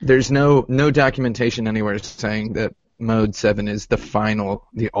There's no documentation anywhere saying that Mode 7 is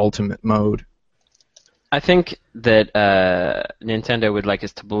the ultimate mode. I think that Nintendo would like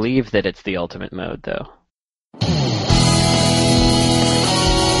us to believe that it's the ultimate mode, though.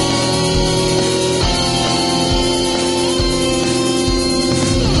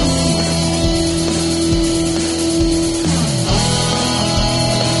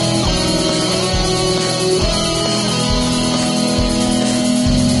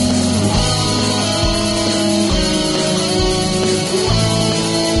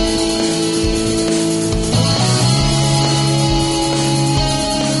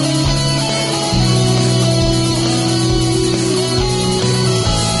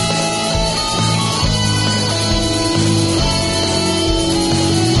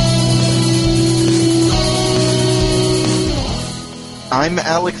 I'm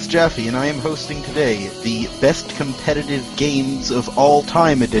Alex Jaffe, and I am hosting today the Best Competitive Games of All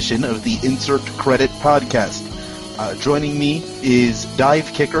Time edition of the Insert Credit podcast. Joining me is Dive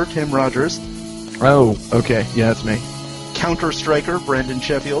Kicker Tim Rogers. Oh, okay. Yeah, that's me. Counter Striker Brandon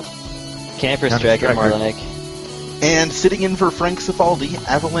Sheffield. Camper Striker, more like. And sitting in for Frank Cifaldi,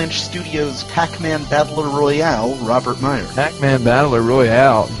 Avalanche Studios Pac-Man Battler Royale, Robert Meyer. Pac-Man Battler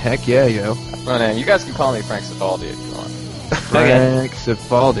Royale. Heck yeah, yo. Oh, man, you guys can call me Frank Cifaldi if you want. Frank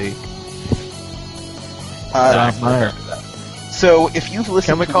Cifaldi. Meyer. So, if you've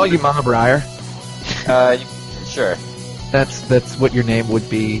listened Can we call you Mama Breyer? Sure. That's what your name would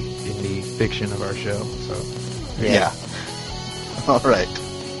be in the fiction of our show. So. Yeah. All right.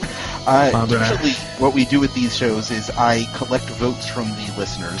 Usually, what we do with these shows is I collect votes from the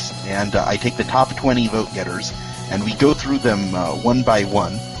listeners, and I take the top 20 vote getters, and we go through them one by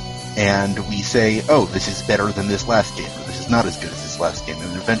one, and we say, oh, this is better than this last game, or this is not as good as this last game,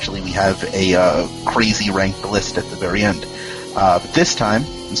 and eventually we have a crazy ranked list at the very end. But this time,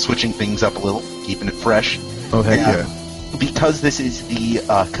 I'm switching things up a little, keeping it fresh. Oh, heck yeah. Because this is the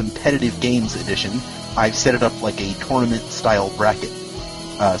competitive games edition, I've set it up like a tournament-style bracket.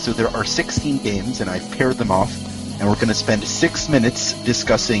 So there are 16 games, and I've paired them off, and we're going to spend 6 minutes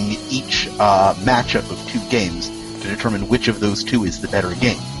discussing each matchup of 2 games to determine which of those 2 is the better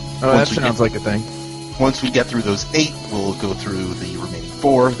game. Oh, that sounds like a thing. Once we get through those 8, we'll go through the remaining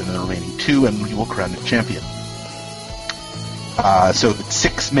 4, then the remaining 2, and we will crown a champion. So it's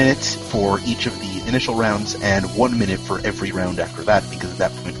 6 minutes for each of the initial rounds, and 1 minute for every round after that, because at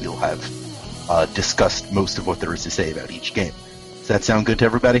that point we'll have discussed most of what there is to say about each game. Does that sound good to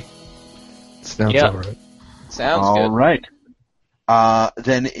everybody? Sounds alright. Sounds good. All right.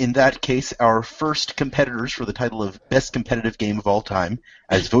 Then in that case, our first competitors for the title of Best Competitive Game of All Time,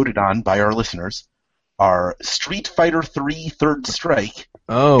 as voted on by our listeners, are Street Fighter III Third Strike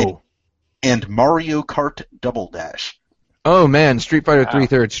and Mario Kart Double Dash. Oh man, Street Fighter 3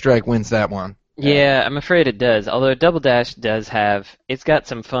 Third Strike wins that one. Yeah, I'm afraid it does. Although Double Dash it's got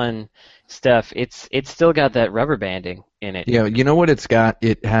some fun stuff. It's still got that rubber banding in it. Yeah, you know what it's got?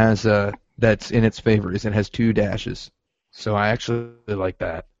 It has that's in its favor is it has 2 dashes. So I actually like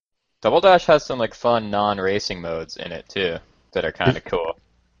that. Double Dash has some like fun non-racing modes in it too that are kind of cool.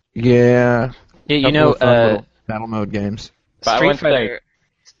 Yeah. Yeah, you know, battle mode games. Street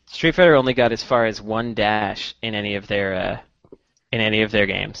Fighter only got as far as 1 dash in any of their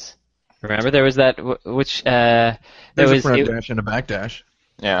games. Remember, there was that There's a front dash and a back dash.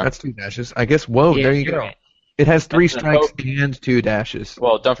 Yeah, that's 2 dashes. I guess. Whoa, there you go. Right. It has 3 strikes and 2 dashes.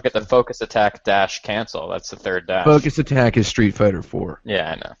 Well, don't forget the focus attack dash cancel. That's the 3rd dash. Focus attack is Street Fighter 4.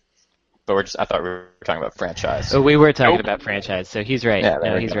 Yeah, I know. But I thought we were talking about franchise. Oh, we were talking about franchise, so he's right.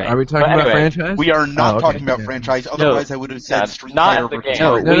 Yeah, he's right. Are we talking about franchise? We are not talking about franchise. Otherwise, I would have said Street Fighter.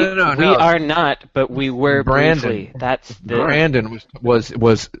 No. We are not, but we were briefly. Brandon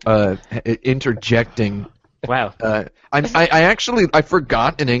was interjecting. Wow. I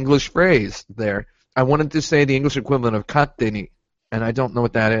forgot an English phrase there. I wanted to say the English equivalent of katteni, and I don't know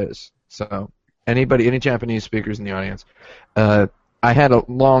what that is. So, any Japanese speakers in the audience? I had a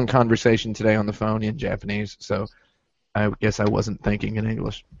long conversation today on the phone in Japanese, so I guess I wasn't thinking in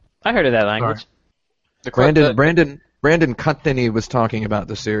English. I heard of that language. Brandon katteni was talking about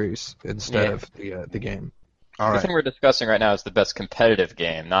the series instead of the game. All right. The thing we're discussing right now is the best competitive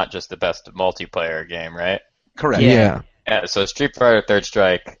game, not just the best multiplayer game, right? Correct. Yeah. So Street Fighter Third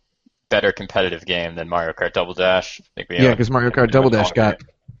Strike, better competitive game than Mario Kart Double Dash. I think because Mario Kart Double Dash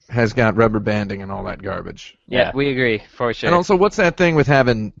has got rubber banding and all that garbage. Yeah, we agree, for sure. And also, what's that thing with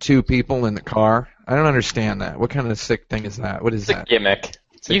having 2 people in the car? I don't understand that. What kind of sick thing is that? What is that? It's a gimmick.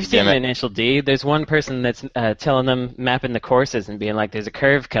 You've seen the Initial D. There's one person that's telling them, mapping the courses and being like, there's a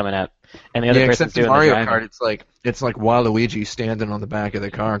curve coming up. and the other Yeah, person's except in doing Mario the driving. Kart, it's like Waluigi standing on the back of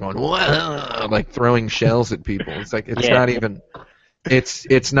the car going, "Whoa," like throwing shells at people. It's like it's Yeah. not even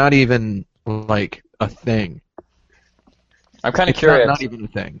it's not even like a thing. I'm kind of It's curious. not even a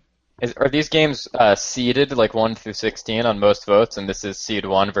thing. Are these games seeded like 1 through 16 on most votes, and this is seed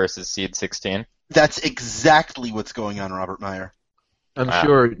 1 versus seed 16? That's exactly what's going on, Robert Meyer. I'm Wow.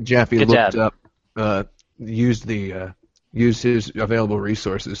 sure Jaffe Good looked job. up, used his available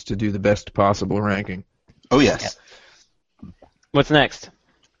resources to do the best possible ranking. Oh, yes. What's next?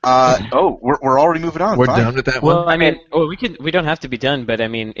 We're already moving on. We're Fine. done with that Well, one. I mean, we don't have to be done, but I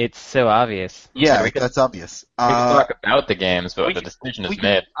mean, it's so obvious. Yeah, we can- that's obvious. We can talk about the games, but the decision is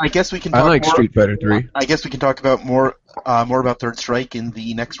made. I guess we can I talk like more. Street Fighter 3. I guess we can talk about more about Third Strike in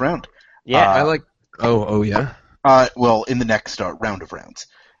the next round. Yeah. I like. Oh yeah. Well, in the next round of rounds.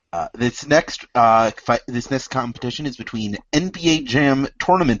 This next competition is between NBA Jam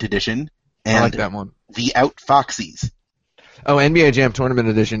Tournament Edition I like and that one. the Outfoxies. Oh, NBA Jam Tournament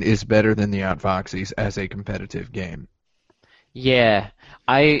Edition is better than the Outfoxies as a competitive game. Yeah,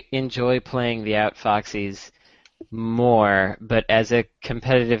 I enjoy playing the Outfoxies more, but as a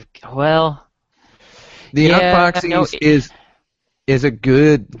competitive, well, The Yeah, Outfoxies no, is a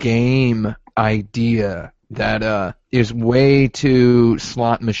good game idea that is way too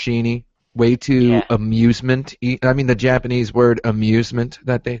slot machiney, way too Yeah. amusement. I mean, the Japanese word amusement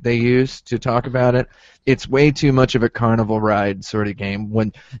that they use to talk about it. It's way too much of a carnival ride sort of game.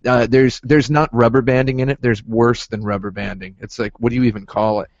 When there's not rubber banding in it, there's worse than rubber banding. It's like, what do you even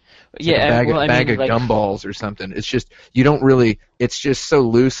call it? It's like yeah, a bag of like, gumballs or something. It's just you don't really. It's just so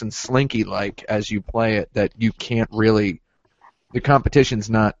loose and slinky like as you play it that you can't really. The competition's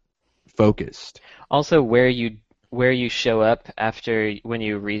not focused. also where you show up after when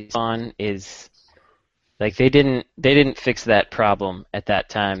you respawn is like they didn't fix that problem at that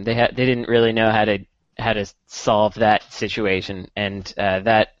time. They didn't really know how to solve that situation, and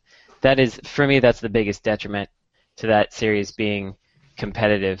that is, for me, that's the biggest detriment to that series being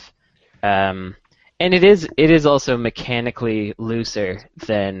competitive. And it is also mechanically looser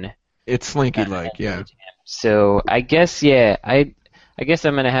than It's slinky like, yeah. So I guess, yeah, I guess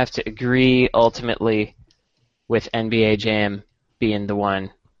I'm gonna have to agree ultimately with NBA Jam being the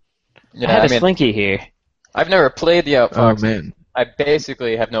one. Yeah, I have a slinky here. I've never played the Oh Outfox. man. I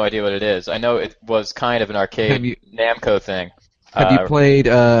basically have no idea what it is. I know it was kind of an arcade Have you- Namco thing. Have you played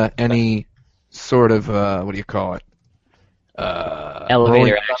any sort of what do you call it? Elevator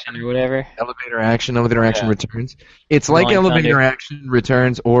rolling action or whatever. Elevator action Yeah. returns. It's like Rolling elevator Thunder. action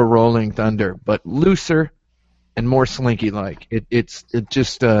returns or rolling thunder, but looser and more slinky like. It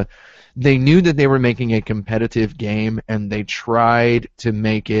just they knew that they were making a competitive game and they tried to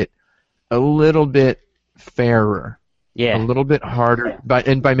make it a little bit fairer, a Yeah. little bit harder.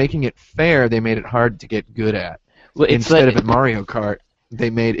 By making it fair, they made it hard to get good at. Well, it's Instead like, of in Mario Kart,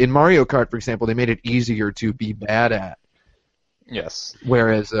 in Mario Kart, for example, they made it easier to be bad at. Yes.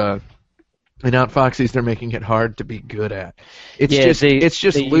 Whereas in Outfoxies, they're making it hard to be good at. It's Yeah,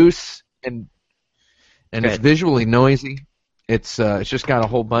 just they- loose and it's Good. visually noisy. It's just got a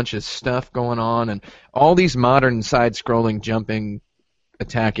whole bunch of stuff going on, and all these modern side-scrolling, jumping,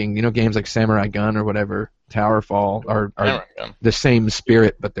 attacking, games like Samurai Gun or whatever, Towerfall are There we go. the same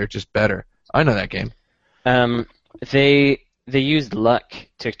spirit, but they're just better. I know that game. they used luck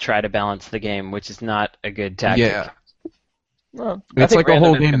to try to balance the game, which is not a good tactic. Yeah. Well, It's like a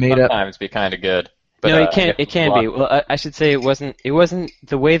whole randomness game can made up. sometimes be kind of good. But, No, I it can guess it can luck- be. Well, I should say it wasn't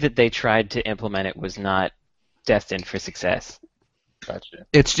the way that they tried to implement it was not destined for success. Gotcha.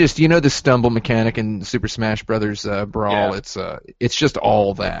 It's just the stumble mechanic in Super Smash Brothers Brawl. Yeah. It's just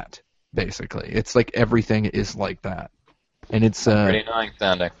all that basically. It's like everything is like that, and it's Pretty annoying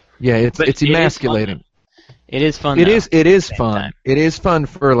sounding. yeah, it's But it's it is emasculating. It is fun. It though. is Same fun. time. It is fun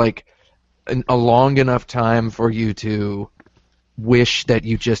for like a long enough time for you to wish that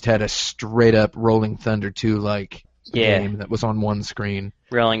you just had a straight up Rolling Thunder 2 like Yeah. game that was on one screen.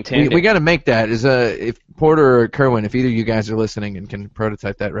 Rolling Thunder. We got to make that. If Porter or Kerwin, if either of you guys are listening and can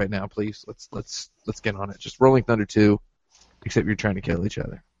prototype that right now, please let's get on it. Just Rolling Thunder 2, except you're trying to kill each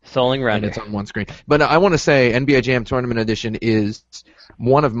other. Souling And Runner. it's on one screen. But I want to say NBA Jam Tournament Edition is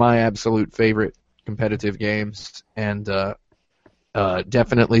one of my absolute favorite competitive games, and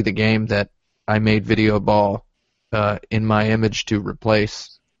definitely the game that I made Video Ball in my image to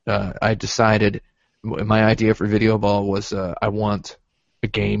replace. I decided my idea for Video Ball was I want a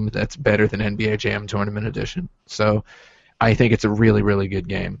game that's better than NBA Jam Tournament Edition. So I think it's a really, really good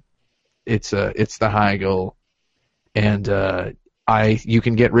game. It's the high goal, and you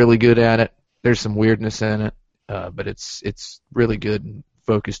can get really good at it. There's some weirdness in it, but it's really good and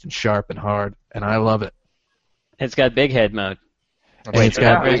focused and sharp and hard, and I love it. It's got big head mode. And it's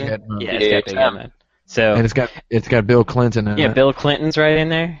got big head mode. Yeah, it's got big head mode. So and it's got Bill Clinton in it. Bill Clinton's right in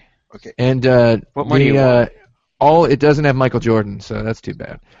there. Okay. And what more do you want? it doesn't have Michael Jordan, so that's too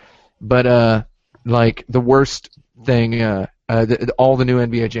bad. But like the worst thing, all the new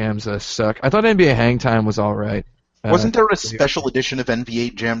NBA jams suck. I thought NBA Hang Time was all right. Wasn't there a special edition of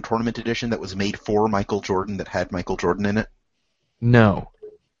NBA Jam Tournament Edition that was made for Michael Jordan that had Michael Jordan in it? No.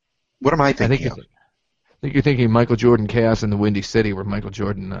 What am I thinking of? I think you're thinking Michael Jordan Chaos in the Windy City, where Michael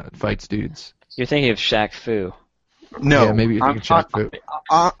Jordan fights dudes. You're thinking of Shaq Fu. No. Yeah, maybe you're thinking Shaq Fu.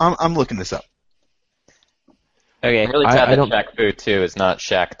 I'm looking this up. Okay. I'm really sad that Shaq Fu 2 is not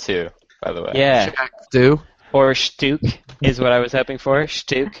Shaq 2, by the way. Yeah. Shaq Fu? Or Stuk is what I was hoping for.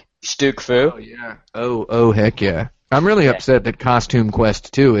 Stuk. Stuk Fu? Oh, yeah. Oh, heck yeah. I'm really upset that Costume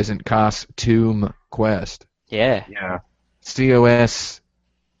Quest 2 isn't Costume Quest. Yeah. Yeah.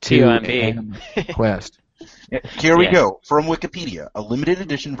 COS2 Quest. Here we go. From Wikipedia, a limited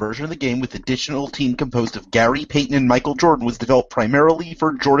edition version of the game with additional team composed of Gary Payton and Michael Jordan was developed primarily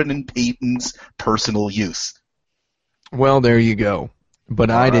for Jordan and Payton's personal use. Well, there you go. But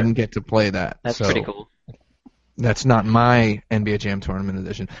I didn't get to play that. That's pretty cool. That's not my NBA Jam Tournament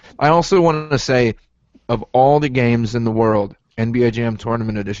edition. I also want to say, of all the games in the world, NBA Jam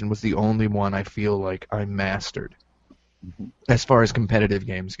Tournament Edition was the only one I feel like I mastered as far as competitive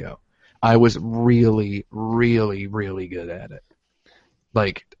games go. I was really, really, really good at it.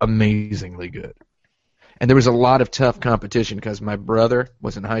 Like, amazingly good. And there was a lot of tough competition because my brother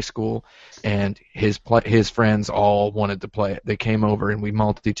was in high school and his friends all wanted to play it. They came over and we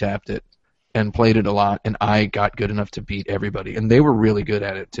multi-tapped it and played it a lot, and I got good enough to beat everybody. And they were really good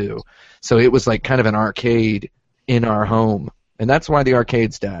at it, too. So it was like kind of an arcade in our home. And that's why the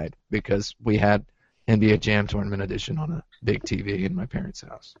arcades died, because we had NBA Jam Tournament Edition on a big TV in my parents'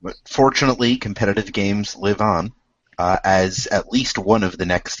 house. But fortunately, competitive games live on, as at least one of the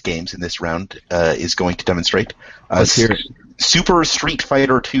next games in this round is going to demonstrate. Let's hear it. Super Street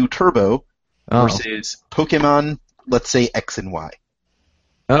Fighter 2 Turbo versus Pokemon, let's say X and Y.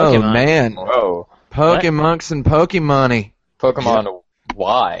 Oh, Pokemon. man. Whoa. Pokemonks and Pokemoney. Pokemon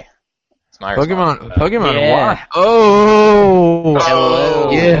Y. It's my response to that. Pokemon Yeah. Y. Oh!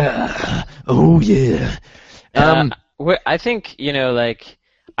 Hello. Yeah. Oh, yeah. I think, like,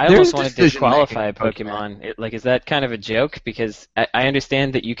 I There's almost wanted to decision-making disqualify in Pokemon. Is that kind of a joke? Because I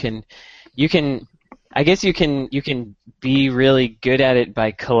understand that you can be really good at it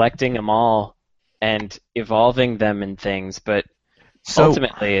by collecting them all and evolving them and things, but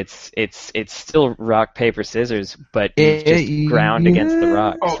ultimately it's still rock, paper, scissors, but you just ground against the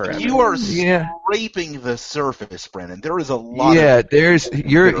rock forever. You are scraping the surface, Brennan. There is a lot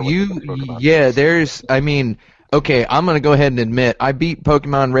okay, I'm going to go ahead and admit, I beat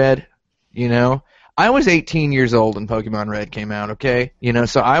Pokemon Red, I was 18 years old when Pokemon Red came out, okay?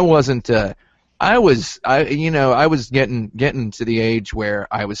 So I wasn't, I was getting to the age where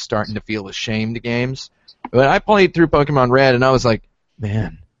I was starting to feel ashamed of games. But I played through Pokemon Red, and I was like,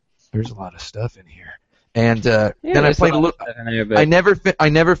 man, there's a lot of stuff in here. And then I played a little. I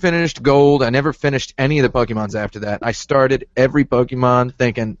never finished Gold. I never finished any of the Pokemons after that. I started every Pokemon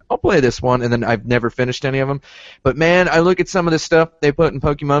thinking I'll play this one, and then I've never finished any of them. But man, I look at some of the stuff they put in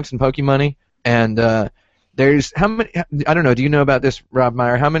Pokemonks and Pokemoney, and there's how many? I don't know. Do you know about this, Rob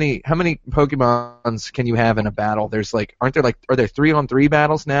Meyer? How many Pokemons can you have in a battle? There's are there 3-on-3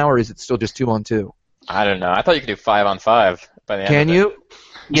 battles now, or is it still just 2-on-2? I don't know. I thought you could do 5-on-5 by the end. Can you?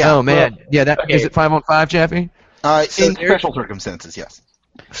 Yeah. Oh man. Yeah. okay. Is it 5-on-5, Jeffy? in special circumstances, yes.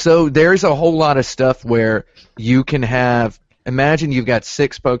 So there's a whole lot of stuff where you can have. Imagine you've got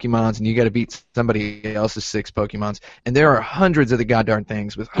 6 Pokemons and you got to beat somebody else's 6 Pokemons, and there are hundreds of the goddamn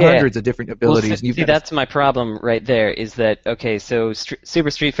things with hundreds of different abilities. Well, see, that's my problem right there. Is that okay? So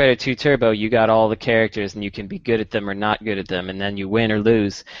Super Street Fighter 2 Turbo, you got all the characters, and you can be good at them or not good at them, and then you win or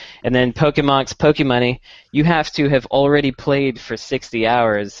lose. And then Pokemon's Pokemoney, you have to have already played for 60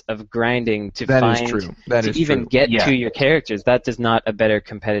 hours of grinding to get to your characters. That does not a better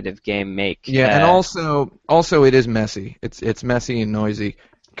competitive game make. Yeah, and also it is messy. It's messy and noisy.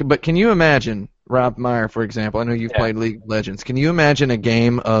 But can you imagine, Rob Meyer, for example, I know you've played League of Legends. Can you imagine a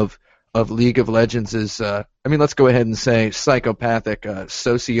game of League of Legends let's go ahead and say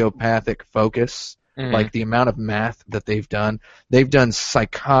sociopathic focus, like the amount of math that they've done. They've done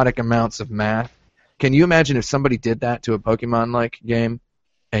psychotic amounts of math. Can you imagine if somebody did that to a Pokemon-like game,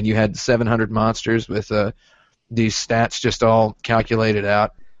 and you had 700 monsters with these stats just all calculated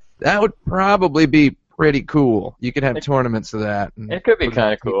out? That would probably be pretty cool. You could have tournaments of that. It could be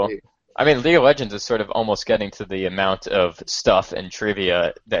kind of cool. I mean, League of Legends is sort of almost getting to the amount of stuff and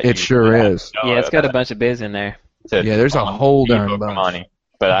trivia that It sure is. Yeah, it's got a bunch of biz in there. Yeah, there's a whole darn bunch. Pokemon-y.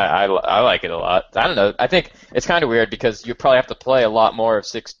 But I like it a lot. I don't know. I think it's kind of weird because you probably have to play a lot more of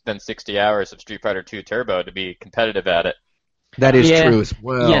 60 hours of Street Fighter 2 Turbo to be competitive at it. That is true as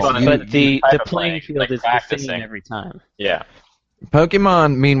well. Yes, but the type of playing field like is the practicing. same every time. Yeah.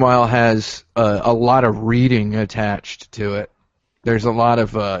 Pokemon, meanwhile, has a lot of reading attached to it. There's a lot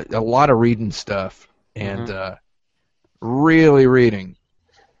of reading stuff and really reading.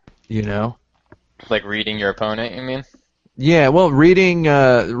 You know, Like reading your opponent, you mean? yeah. Well, reading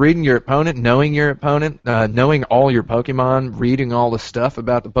your opponent, knowing your opponent, knowing all your Pokemon, reading all the stuff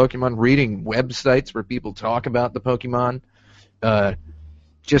about the Pokemon, reading websites where people talk about the Pokemon.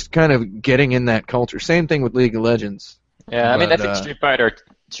 Just kind of getting in that culture. Same thing with League of Legends. Yeah, I mean, I But, think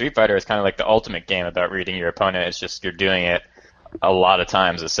Street Fighter is kind of like the ultimate game about reading your opponent. It's just you're doing it a lot of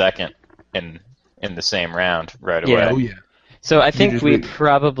times a second in the same round right away. Yeah. Oh yeah. So I think just we read-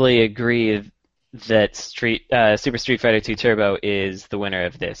 probably agree that Super Street Fighter 2 Turbo is the winner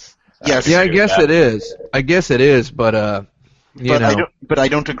of this. Yes. Yeah, I guess it is. But you know. But I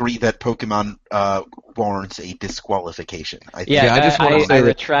don't agree that Pokemon warrants a disqualification. I think Yeah, I just wanna say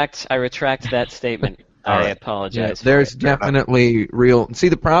that- I retract that statement. All I right. Yeah, apologize. there's definitely real. See,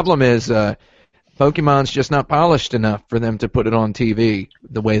 the problem is Pokemon's just not polished enough for them to put it on TV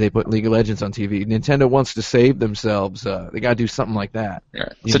the way they put League of Legends on TV. Nintendo wants to save themselves. They got to do something like that.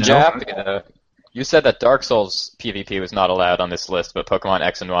 Right. You So, know? Jap, you said that Dark Souls PvP was not allowed on this list, but Pokemon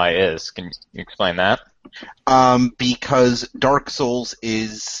X and Y is. Can you explain that? because Dark Souls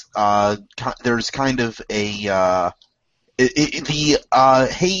is there's kind of a it's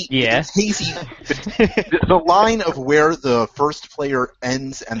hazy. The line of where the first player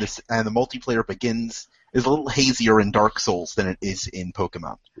ends and the multiplayer begins is a little hazier in Dark Souls than it is in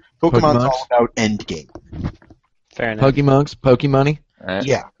Pokemon. Pokemon's all about end game. Fair enough. Pokemoney. Right.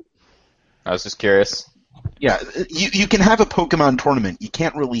 Yeah. I was just curious. Yeah, you can have a Pokemon tournament. You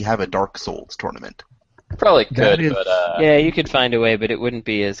can't really have a Dark Souls tournament. Probably That could, is- but Yeah, you could find a way, but it wouldn't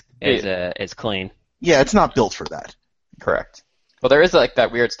be as clean. Yeah, it's not built for that. correct. Well, there is like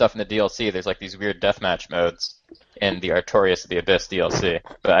that weird stuff in the DLC. There's like these weird deathmatch modes in the Artorias of the Abyss DLC,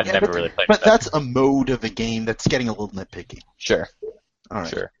 but I've never really played. But that. that's a mode of a game that's getting a little nitpicky. Sure. All right.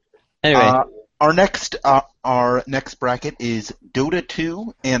 Sure. Anyway, Our next bracket is Dota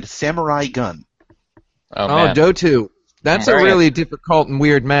 2 and Samurai Gun. Oh, Oh, man. Dota. That's a Right. really difficult and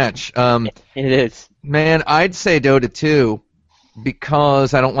weird match. it is. Man, I'd say Dota 2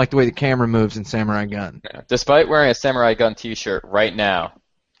 because I don't like the way the camera moves in Samurai Gun. Yeah. Despite wearing a Samurai Gun T-shirt right now,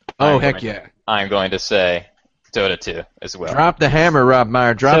 Oh, I'm heck going- yeah. I'm going to say Dota 2 as well. Drop the hammer, Rob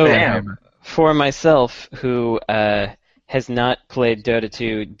Meyer. Drop So- that hammer. For myself, who has not played Dota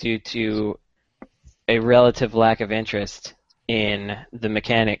 2 due to a relative lack of interest in the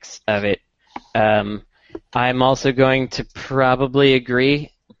mechanics of it, I'm also going to probably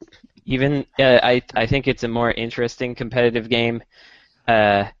agree. Even I think it's a more interesting competitive game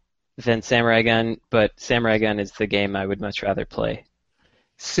than Samurai Gun, but Samurai Gun is the game I would much rather play.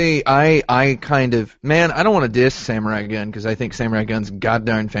 See, I kind of, man, I don't want to diss Samurai Gun because I think Samurai Gun's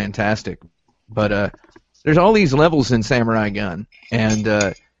goddamn fantastic. But there's all these levels in Samurai Gun, and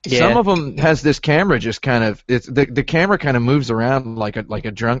some of them has this camera just kind of, it's the camera kind of moves around like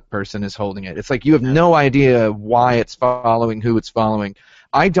a drunk person is holding it. It's like you have no idea why it's following, who it's following.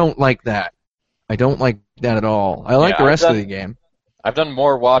 I don't like that. I don't like that at all. I like Yeah, the rest of the game. I've done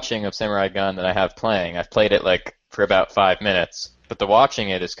more watching of Samurai Gun than I have playing. I've played it like for about 5 minutes, but the watching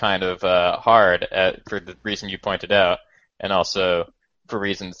it is kind of hard for the reason you pointed out, and also for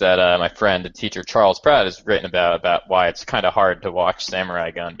reasons that my friend and teacher Charles Pratt has written about why it's kind of hard to watch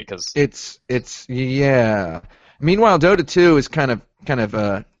Samurai Gun because It's yeah. Meanwhile, Dota 2 is kind of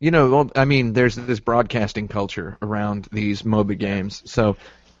I mean, there's this broadcasting culture around these MOBA games. So,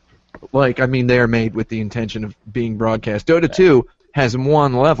 they're made with the intention of being broadcast. Dota 2 has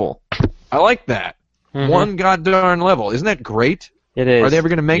one level. I like that. Mhm. One goddamn level. Isn't that great? It is. Are they ever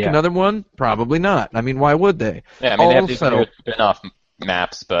going to make Yeah. another one? Probably not. I mean, why would they? yeah, I mean they have these Also- weird spin-off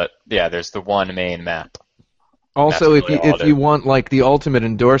maps, but yeah, there's the one main map. Also, That's if really all you want like the ultimate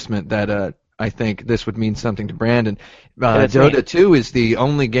endorsement, that I think this would mean something to Brandon. That's Dota me. 2 is the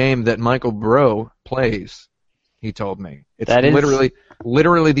only game that Michael Bro plays. He told me it's That is-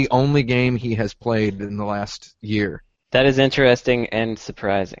 literally the only game he has played in the last year. That is interesting and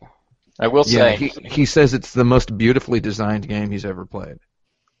surprising. I will Yeah, say he says it's the most beautifully designed game he's ever played.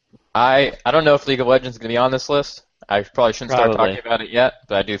 I don't know if League of Legends is going to be on this list. I probably shouldn't start Probably. talking about it yet,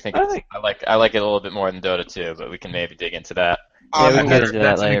 but I do think I like it a little bit more than Dota 2, but we can maybe dig into that. Yeah, we can get into that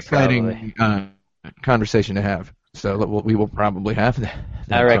that's an later, exciting conversation to have. So we will probably have that.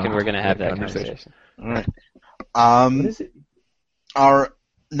 I reckon we're going to have that conversation. All right. What is it? Our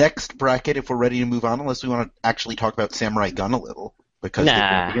next bracket, if we're ready to move on, unless we want to actually talk about Samurai Gun a little, because they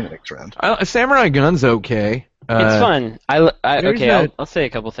didn't begin the next round. Samurai Gun's okay. It's fun. There's I'll say a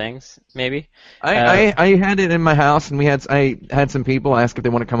couple things, maybe. I had it in my house, and I had some people ask if they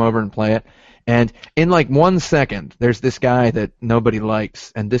want to come over and play it. And in like 1 second, there's this guy that nobody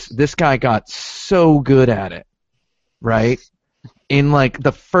likes, and this guy got so good at it, right? In like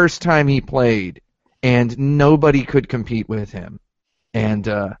the first time he played, and nobody could compete with him. And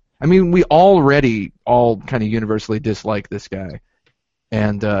I mean, we already all kind of universally dislike this guy,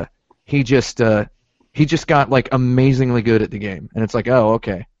 and he just got like amazingly good at the game, and it's like, oh,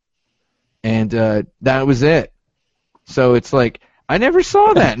 okay, and that was it. So it's like I never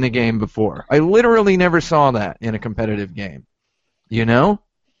saw that in a game before. I literally never saw that in a competitive game. You know,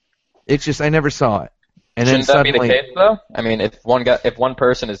 it's just I never saw it. And Shouldn't then that suddenly, be the case, though? I mean, if one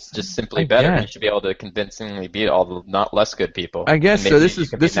person is just simply better, he should be able to convincingly beat all the not less good people. I guess so. This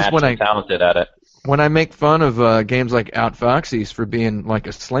is when I talented at it. When I make fun of games like Outfoxy's for being like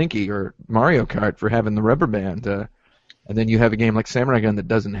a Slinky or Mario Kart for having the rubber band, and then you have a game like Samurai Gun that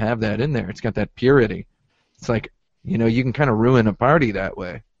doesn't have that in there. It's got that purity. It's like, you know, you can kind of ruin a party that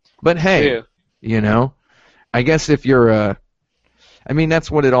way. But hey, you know, I guess if you're, I mean, that's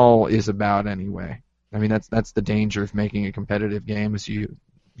what it all is about anyway. I mean, that's the danger of making a competitive game is you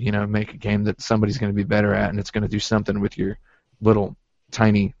know, make a game that somebody's going to be better at, and it's going to do something with your little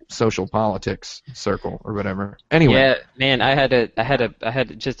tiny social politics circle or whatever. Anyway. Yeah, man, I had a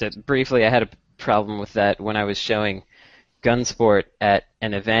problem with that when I was showing Gunsport at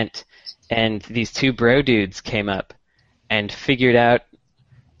an event, and these two bro dudes came up and figured out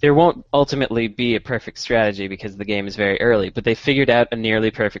there won't ultimately be a perfect strategy because the game is very early, but they figured out a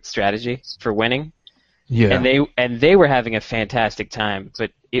nearly perfect strategy for winning. Yeah. And they were having a fantastic time,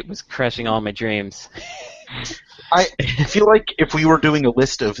 but it was crushing all my dreams. I feel like if we were doing a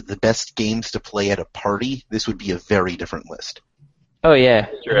list of the best games to play at a party, this would be a very different list. Oh yeah,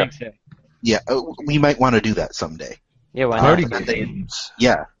 Sure. I think so. Yeah, we might want to do that someday. Yeah, why Party not? games.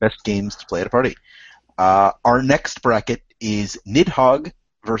 Yeah, best games to play at a party. Our next bracket is Nidhogg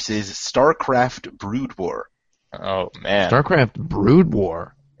versus StarCraft Brood War. Oh man, StarCraft Brood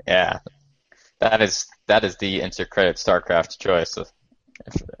War. yeah, that is the insert credit StarCraft choice.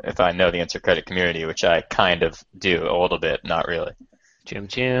 If I know the insert credit community, which I kind of do a little bit, not really. Chum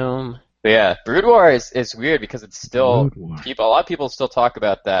chum. But yeah, Brood War is weird because it's still Brood War. a lot of people still talk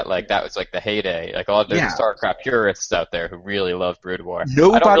about that like that was like the heyday. Like there's StarCraft purists out there who really love Brood War.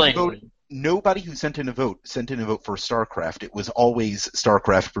 Nobody who sent in a vote for StarCraft. It was always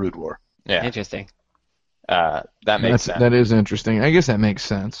StarCraft Brood War. Yeah, Interesting. that makes sense. That is interesting. I guess that makes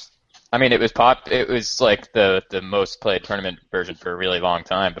sense. I mean, it was like the most played tournament version for a really long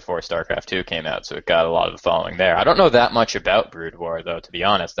time before StarCraft 2 came out, so it got a lot of the following there. I don't know that much about Brood War, though, to be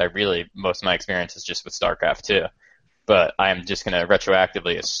honest. Most of my experience is just with StarCraft 2. But I'm just going to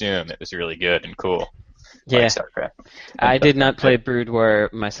retroactively assume it was really good and cool. Yeah. Like StarCraft. I did not play Brood War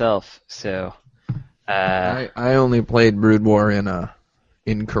myself, so... I only played Brood War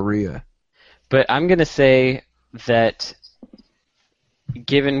in Korea. But I'm going to say that...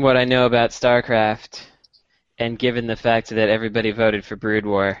 given what I know about StarCraft, and given the fact that everybody voted for Brood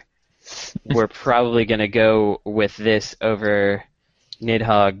War, we're probably going to go with this over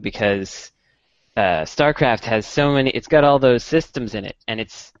Nidhogg because StarCraft has so many. It's got all those systems in it, and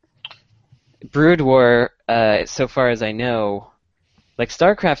it's Brood War. So far as I know, like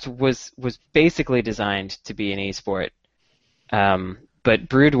StarCraft was basically designed to be an esport. But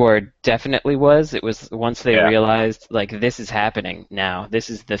Brood War definitely was. It was once they realized, like, this is happening now. This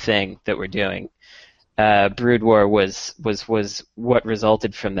is the thing that we're doing. Brood War was what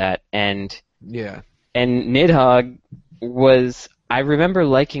resulted from that. And Nidhogg was... I remember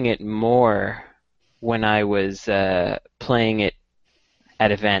liking it more when I was playing it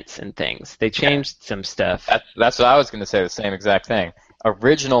at events and things. They changed some stuff. That's what I was going to say, the same exact thing.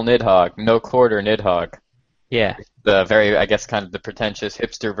 Original Nidhogg, no quarter Nidhogg. Yeah. The very, I guess, kind of the pretentious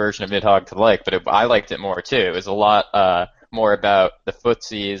hipster version of Nidhogg to like, but I liked it more too. It was a lot more about the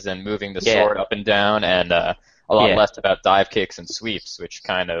footsies and moving the sword up and down, and a lot less about dive kicks and sweeps, which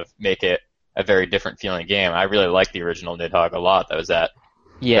kind of make it a very different feeling game. I really liked the original Nidhogg a lot. That was at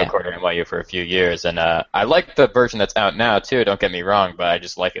No Quarter NYU for a few years, and I like the version that's out now too. Don't get me wrong, but I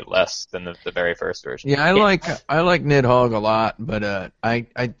just like it less than the very first version. Yeah, I like Nidhogg a lot, but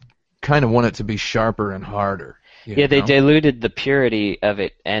I kind of want it to be sharper and harder. They diluted the purity of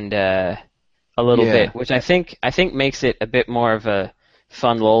it, and a little Yeah. bit, which I think makes it a bit more of a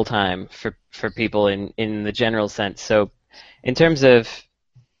fun lull time for people in the general sense. So in terms of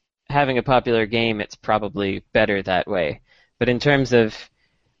having a popular game, it's probably better that way. But in terms of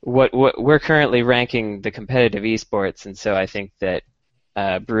what we're currently ranking the competitive esports, and so I think that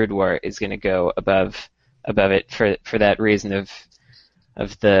Brood War is going to go above it for that reason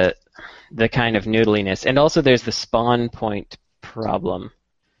of the kind of noodliness. And also there's the spawn point problem,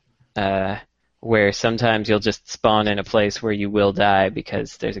 where sometimes you'll just spawn in a place where you will die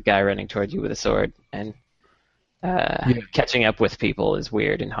because there's a guy running towards you with a sword, and catching up with people is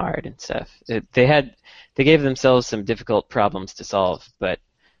weird and hard and stuff. They gave themselves some difficult problems to solve, but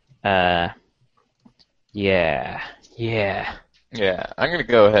yeah. Yeah, I'm going to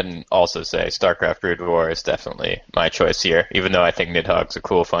go ahead and also say StarCraft Brood War is definitely my choice here, even though I think Nidhogg's a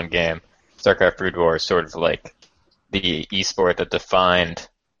cool, fun game. StarCraft Brood War is sort of like the esport that defined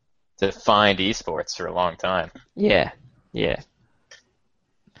esports for a long time. Yeah.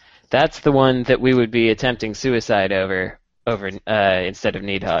 That's the one that we would be attempting suicide over instead of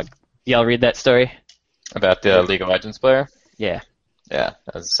Nidhogg. Y'all read that story? About the League of Legends player? Yeah. Yeah,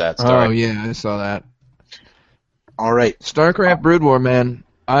 that was a sad story. Oh yeah, I saw that. All right. StarCraft Brood War, man.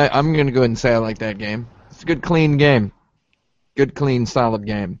 I'm gonna go ahead and say I like that game. It's a good, clean game. Good, clean, solid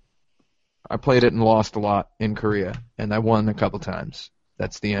game. I played it and lost a lot in Korea, and I won a couple times.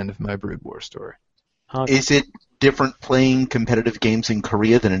 That's the end of my Brood War story. Is it different playing competitive games in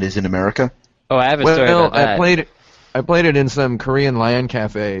Korea than it is in America? Oh, I have a story about that. I played it in some Korean LAN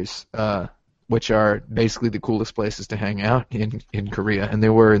cafes, which are basically the coolest places to hang out in Korea, and they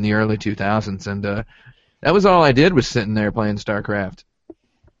were in the early 2000s, and that was all I did was sitting there playing StarCraft.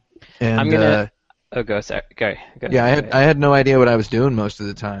 And I'm gonna. Go. Sorry. Go. Yeah, I had no idea what I was doing most of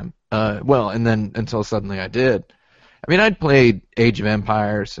the time. Well, and then until suddenly I did. I mean, I'd played Age of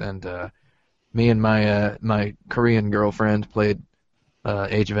Empires, and me and my Korean girlfriend played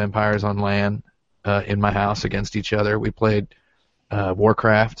Age of Empires on LAN in my house against each other. We played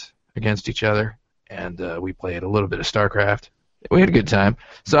Warcraft against each other, and we played a little bit of StarCraft. We had a good time.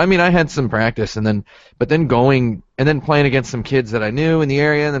 So I mean, I had some practice, but then going and then playing against some kids that I knew in the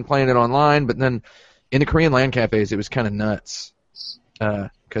area, and then playing it online. But then in the Korean LAN cafes, it was kind of nuts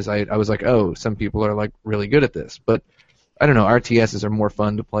because I was like, oh, some people are like really good at this. But I don't know, RTSs are more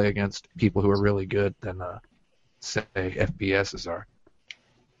fun to play against people who are really good than say FPSs are.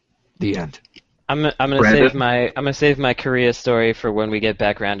 The end. I'm gonna save my Korea story for when we get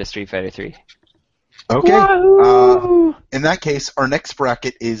back around to Street Fighter 3. Okay. In that case, our next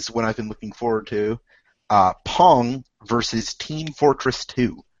bracket is one I've been looking forward to: Pong versus Team Fortress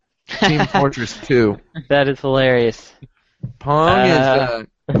 2. Team Fortress 2. That is hilarious. Pong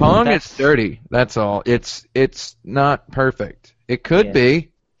is dirty. That's all. It's not perfect. It could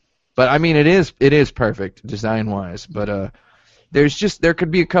be, but I mean it is perfect design wise. But there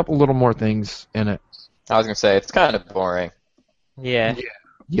could be a couple little more things in it. I was gonna say it's kind of boring. Yeah.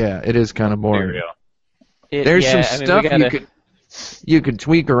 Yeah, it is kind of boring. Be real. There's some stuff you could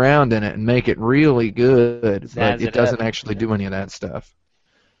tweak around in it and make it really good, but it doesn't actually do any of that stuff.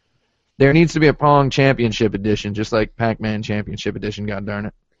 There needs to be a Pong Championship Edition, just like Pac-Man Championship Edition. God darn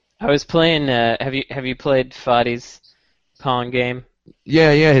it! I was playing. Have you played Fadi's Pong game?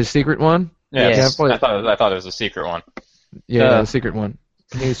 Yeah, his secret one. Yeah, Yeah. I thought it was a secret one. Yeah, the secret one.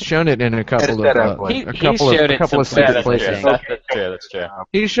 He's shown it in a couple of secret places. That's true.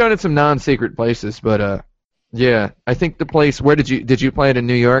 He's shown it some non-secret places, but yeah, I think the place. Where did you play it in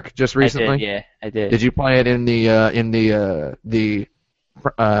New York just recently? I did. Did you play it in the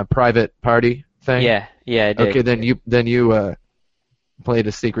private party thing? Yeah, I did. Okay, then you played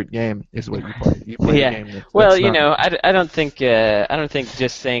a secret game, is what you played. You played a game I don't think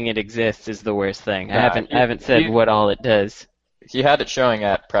just saying it exists is the worst thing. I haven't said what all it does. He had it showing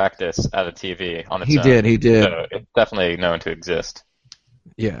at practice at a TV on its own. He did. So it's definitely known to exist.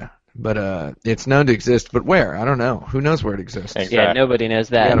 Yeah, but it's known to exist, but where? I don't know. Who knows where it exists? Exactly. Yeah, nobody knows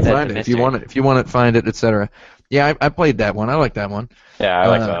that. You gotta That's find a it. mystery. If you want it, find it, etc. Yeah, I played that one. I like that one. Yeah, I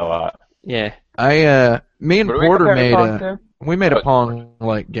like that a lot. Yeah. Me and What do we Porter compare Pong to? made a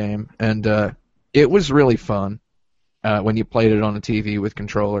Pong-like game, and it was really fun when you played it on the TV with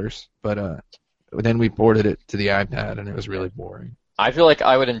controllers. But then we ported it to the iPad, and it was really boring. I feel like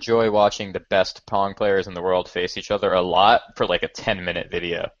I would enjoy watching the best Pong players in the world face each other a lot for like a 10-minute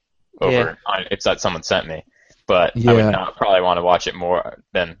video it's that someone sent me. But I would not probably want to watch it more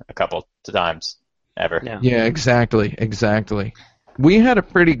than a couple times ever. No. Yeah, exactly. We had a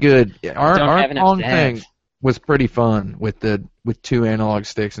pretty good our Pong thing was pretty fun with 2 analog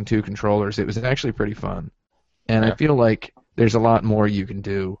sticks and 2 controllers. It was actually pretty fun. And I feel like there's a lot more you can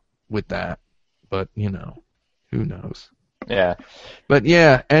do with that. but who knows? Yeah. But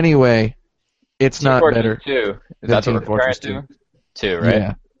yeah, anyway, it's Team not Fortress better 2. than That's Team what we're Fortress comparing 2. to? 2, right?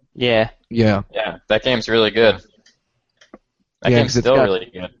 Yeah, Yeah. yeah, Yeah. That game's really good. That yeah. game's 'Cause it's still got really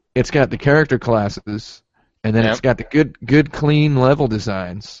good. it's got the character classes, and then Yeah. it's got the good, clean level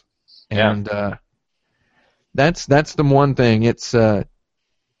designs, Yeah. and that's the one thing. It's got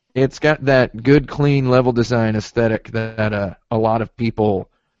that good, clean level design aesthetic that a lot of people.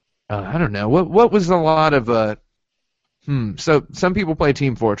 I don't know what was a lot of. So some people play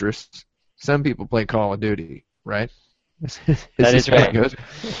Team Fortress, some people play Call of Duty, right? That is how it right. goes?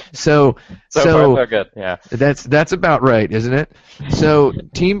 So So far, so good. Yeah. that's about right, isn't it? So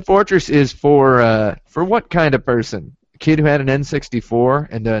Team Fortress is for what kind of person? A kid who had an N64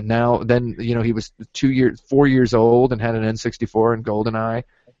 and then he was 4 years old and had an N64 and GoldenEye,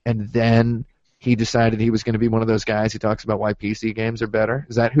 and then he decided he was going to be one of those guys who talks about why PC games are better.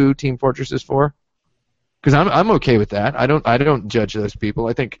 Is that who Team Fortress is for? Because I'm okay with that. I don't judge those people.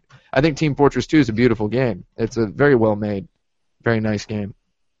 I think Team Fortress 2 is a beautiful game. It's a very well made, very nice game.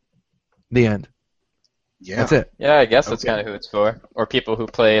 The end. Yeah. That's it. Yeah, I guess that's kind of who it's for. Or people who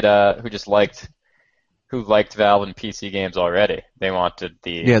played, who liked Valve and PC games already. They wanted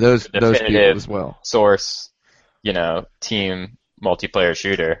Those people definitive as well. source, team multiplayer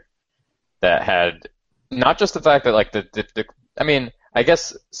shooter that had not just the fact that like I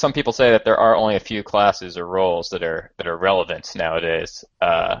guess some people say that there are only a few classes or roles that are relevant nowadays.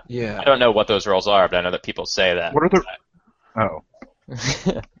 Yeah. I don't know what those roles are, but I know that people say that. What are the? Oh,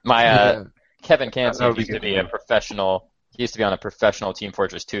 My Kevin That Cancy would be used to good be to a professional. He used to be on a professional Team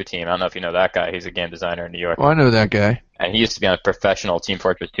Fortress 2 team. I don't know if you know that guy. He's a game designer in New York. Well, I know that guy. And he used to be on a professional Team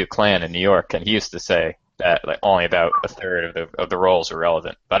Fortress 2 clan in New York, and he used to say that like only about a third of the roles were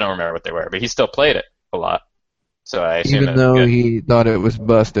relevant. But I don't remember what they were. But he still played it a lot. So I assume Even though he thought it was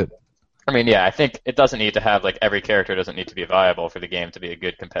busted. I mean, yeah, I think it doesn't need to have like every character doesn't need to be viable for the game to be a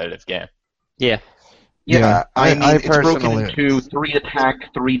good competitive game. Yeah. yeah. I mean, it's broken personally- into 3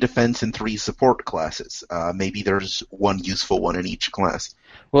 attack, 3 defense, and 3 support classes. Maybe there's one useful one in each class.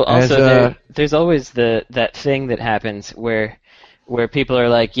 Well, As, also there's always that thing that happens where people are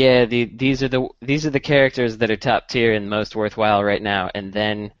like, yeah, these are the characters that are top tier and most worthwhile right now, and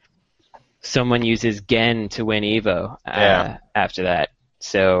then someone uses Gen to win Evo after that.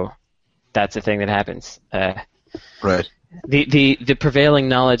 So that's a thing that happens. Right. The prevailing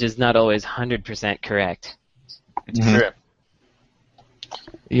knowledge is not always 100% correct. It's true.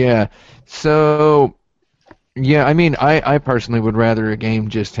 Yeah. So, yeah, I mean, I personally would rather a game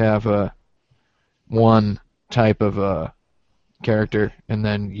just have one type of character, and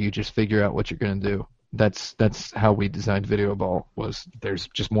then you just figure out what you're going to do. That's how we designed Video Ball. Was there's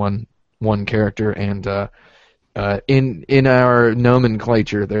just one character, and in our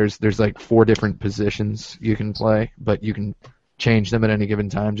nomenclature, there's like 4 different positions you can play, but you can change them at any given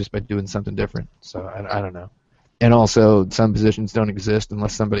time just by doing something different. So I don't know. And also, some positions don't exist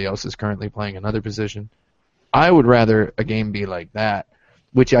unless somebody else is currently playing another position. I would rather a game be like that,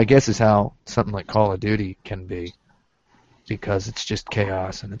 which I guess is how something like Call of Duty can be, because it's just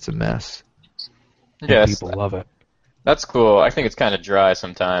chaos and it's a mess. And Yes. people love it. That's cool. I think it's kind of dry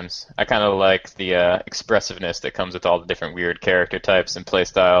sometimes. I kind of like the expressiveness that comes with all the different weird character types and play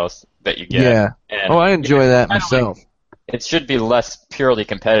styles that you get. Yeah. And Oh, I enjoy that kinda myself. it should be less purely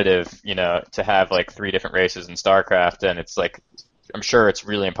competitive, to have like 3 different races in StarCraft, and it's like, I'm sure it's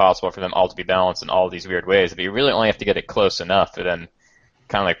really impossible for them all to be balanced in all these weird ways, but you really only have to get it close enough, and then,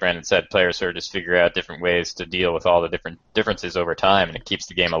 kind of like Brandon said, players sort of just figure out different ways to deal with all the different differences over time, and it keeps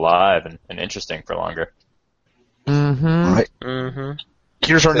the game alive and interesting for longer. Mm-hmm. Right. Mm-hmm.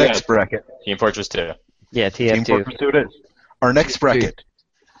 Here's our next bracket. Team Fortress 2. Yeah, Team TF2. Fortress 2 it is. Our next bracket.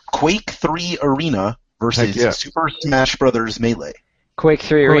 Quake 3 Arena versus Heck yeah. Super Smash Bros. Melee. Quake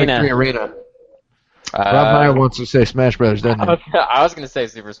 3 Arena. Arena. Rob Meyer wants to say Smash Brothers, doesn't he? I was going to say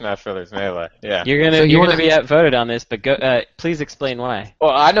Super Smash Bros. Melee. Yeah. You're gonna So you you're wanna- gonna be outvoted on this, but go. Please explain why.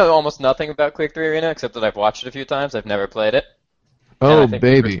 Well, I know almost nothing about Quake 3 Arena except that I've watched it a few times. I've never played it. And Oh, I think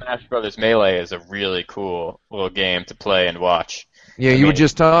baby. Super Smash Bros. Melee is a really cool little game to play and watch. Yeah, I you were mean-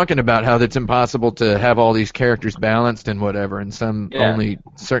 just talking about how it's impossible to have all these characters balanced and whatever, and only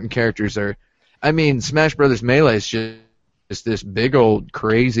certain characters are. I mean, Smash Brothers Melee is just this big old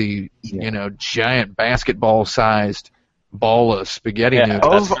crazy, giant basketball-sized ball of spaghetti Yeah.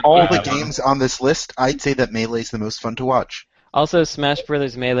 noodles. Of all the games on this list, I'd say that Melee's the most fun to watch. Also, Smash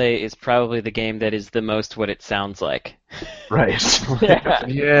Bros. Melee is probably the game that is the most what it sounds like. Right.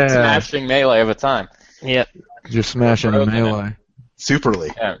 Yeah, Smashing Melee of a time. Yep. just smashing the Broken it. Melee.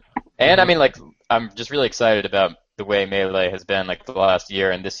 Superly. Yeah. And I mean, like, I'm just really excited about the way Melee has been like the last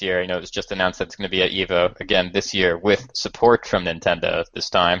year and this year. It was just announced that it's going to be at EVO again this year with support from Nintendo this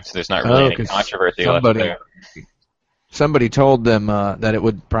time, so there's not really any controversy left there. Somebody told them that it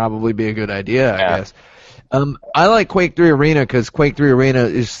would probably be a good idea, I guess. I like Quake 3 Arena because Quake 3 Arena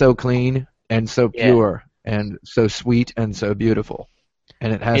is so clean and so pure and so sweet and so beautiful.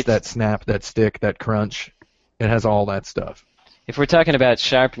 And it has that snap, that stick, that crunch. It has all that stuff. If we're talking about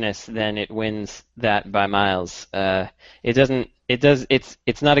sharpness, then it wins that by miles.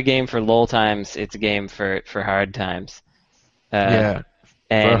 It's not a game for lull times. It's a game for hard times. For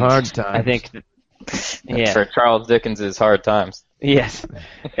hard times. I think. For Charles Dickens's Hard Times. Yes,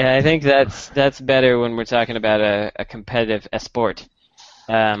 I think that's better when we're talking about a competitive sport.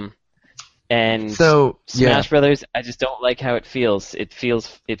 And so Smash Brothers, I just don't like how it feels. It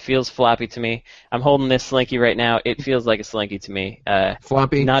feels floppy to me. I'm holding this Slinky right now. It feels like a Slinky to me.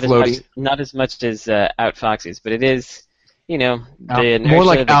 Floppy, not floaty. Not as much as Out Foxy's, but it is. The inertia, more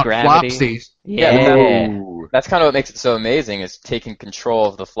like the Out gravity. Flopsies. Yeah. That's kind of what makes it so amazing, is taking control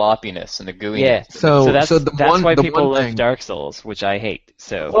of the floppiness and the gooiness. Yeah. So that's why people love thing... Dark Souls, which I hate.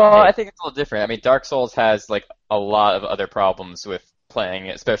 So. Well, I think it's a little different. I mean, Dark Souls has like a lot of other problems with playing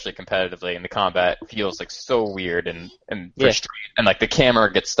it, especially competitively, and the combat feels like so weird and frustrating, and like the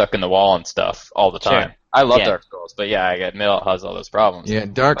camera gets stuck in the wall and stuff all the time. Sure. I love Dark Souls, but I admit it has all those problems. Yeah,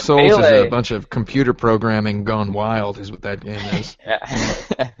 Dark Souls is a bunch of computer programming gone wild, is what that game is.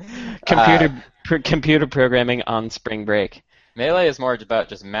 Computer programming on spring break. Melee is more about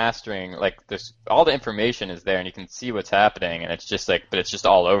just mastering, like, all the information is there and you can see what's happening, and it's just like, but it's just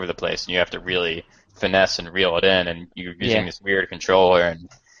all over the place, and you have to really finesse and reel it in, and you're using this weird controller, and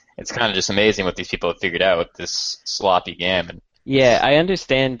it's kind of just amazing what these people have figured out with this sloppy game. And I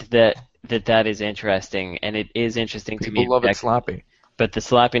understand that is interesting, and it is interesting to me. People love it sloppy, but the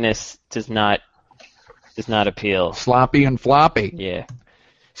sloppiness does not appeal. Sloppy and floppy. Yeah.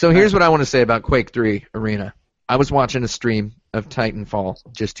 So here's what I want to say about Quake 3 Arena. I was watching a stream of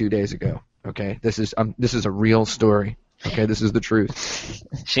Titanfall just 2 days ago. Okay, this is a real story. Okay, this is the truth.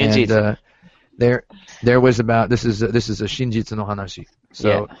 Shinjitsu. And there was about this is a Shinjitsu no Hanashi.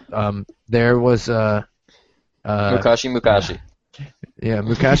 So there was Mukashi. Yeah,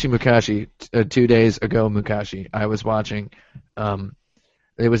 Mukashi. 2 days ago, Mukashi. I was watching.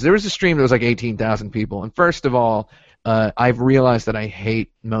 There was a stream that was like 18,000 people, and first of all, I've realized that I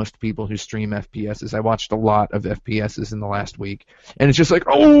hate most people who stream FPSs. I watched a lot of FPSs in the last week, and it's just like,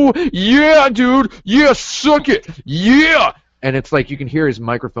 oh yeah, dude, yeah, suck it, yeah. And it's like you can hear his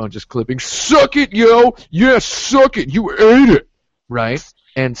microphone just clipping, suck it, yo, yeah, suck it, you ate it, right?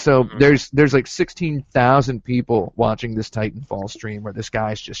 And so there's like 16,000 people watching this Titanfall stream where this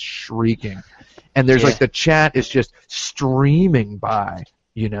guy's just shrieking, and there's like the chat is just streaming by,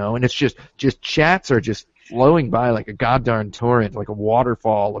 and it's just chats are just flowing by like a goddamn torrent, like a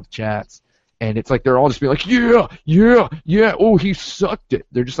waterfall of chats. And it's like they're all just being like, yeah, oh, he sucked it.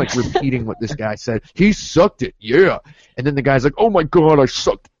 They're just like repeating what this guy said. He sucked it, yeah. And then the guy's like, oh my god, I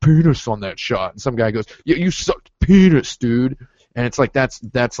sucked penis on that shot. And some guy goes, yeah, you sucked penis, dude. And it's like that's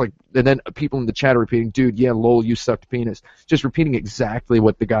like, and then people in the chat are repeating, dude, yeah, lol, you sucked penis. Just repeating exactly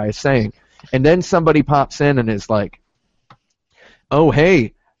what the guy is saying. And then somebody pops in and is like, oh,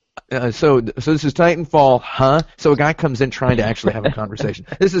 hey, so this is Titanfall, huh? So a guy comes in trying to actually have a conversation.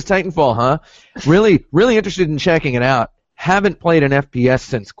 This is Titanfall, huh? Really interested in checking it out. Haven't played an FPS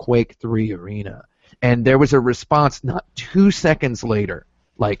since Quake 3 Arena. And there was a response not 2 seconds later,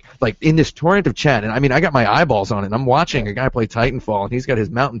 like in this torrent of chat. And I mean, I got my eyeballs on it. And I'm watching a guy play Titanfall, and he's got his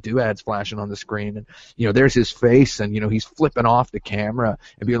Mountain Dew ads flashing on the screen. And, there's his face, and, he's flipping off the camera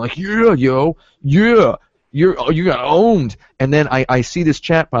and being like, yeah, yo, yeah. You got owned. And then I see this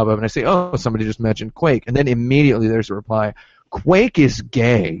chat pop up, and I say, oh, somebody just mentioned Quake. And then immediately there's a reply. Quake is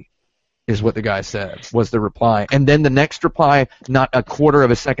gay, is what the guy said, was the reply. And then the next reply, not a quarter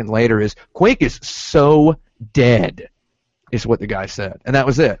of a second later, is Quake is so dead, is what the guy said. And that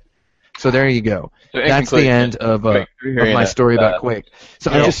was it. So there you go. So that's the end of my story about Quake. So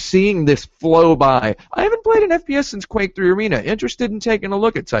I'm just seeing this flow by. I haven't played an FPS since Quake 3 Arena. Interested in taking a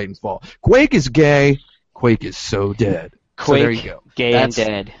look at Titanfall. Quake is gay. Quake is so dead. Quake, so there you go. Gay and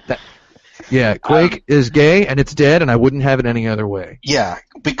dead. Quake is gay and it's dead, and I wouldn't have it any other way. Yeah,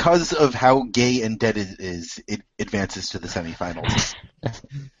 because of how gay and dead it is, it advances to the semifinals.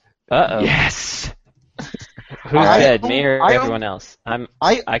 Uh-oh. Yes. Who's dead, me or everyone else?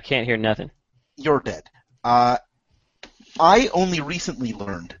 I can't hear nothing. You're dead. I only recently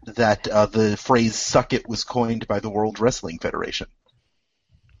learned that the phrase "suck it" was coined by the World Wrestling Federation.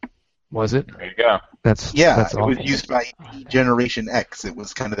 Was it? There you go. That's it was used by Generation X. It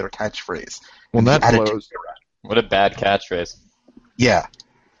was kind of their catchphrase. Well, that blows. What a bad catchphrase. Yeah.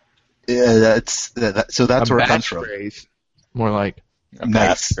 So that's where it comes from. Phrase. More like A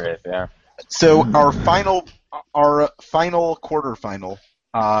Nice. bad phrase, yeah. So our final quarterfinal,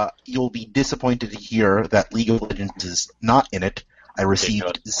 you'll be disappointed to hear that League of Legends is not in it. I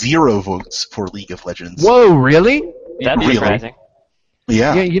received 0 votes for League of Legends. Whoa, really? That's Really? surprising.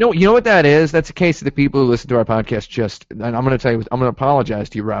 Yeah. Yeah, you know what that is? That's a case of the people who listen to our podcast and I'm going to tell you, I'm going to apologize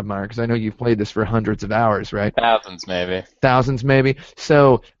to you, Rob Meyer, because I know you've played this for hundreds of hours, right? Thousands, maybe. Thousands, maybe.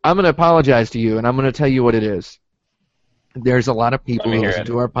 So I'm going to apologize to you, and I'm going to tell you what it is. There's a lot of people Let me who hear listen it.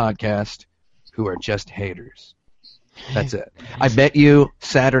 to our podcast who are just haters. That's it. I bet you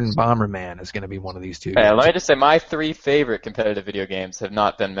Saturn Bomberman is going to be one of these two. Hey, games. let me just say, my 3 favorite competitive video games have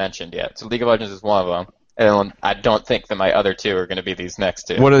not been mentioned yet. So League of Legends is one of them. And I don't think that my other 2 are going to be these next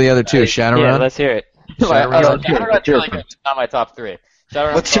 2. What are the other two? Shadowrun? Yeah, let's hear it. Shadowrun's really good. It's not my top 3.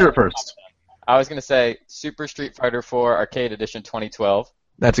 Shadowrun's Let's hear it first. I was going to say Super Street Fighter 4 Arcade Edition 2012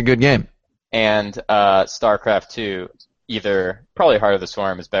 That's a good game. and StarCraft 2. Either probably Heart of the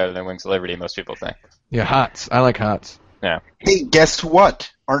Swarm is better than Wings of Liberty. Most people think. Yeah, HOTS. I like HOTS. Yeah. Hey, guess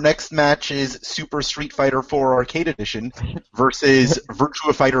what? Our next match is Super Street Fighter 4 Arcade Edition versus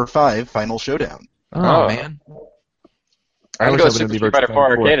Virtua Fighter 5 Final Showdown. Oh, Oh. man. I'm going wish to go I would've Super been Street Fighter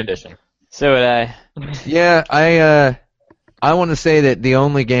 4 Arcade Edition. So would I. Yeah, I want to say that the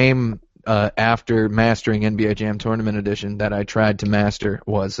only game after mastering NBA Jam Tournament Edition that I tried to master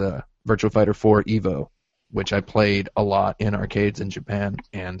was Virtua Fighter 4 Evo, which I played a lot in arcades in Japan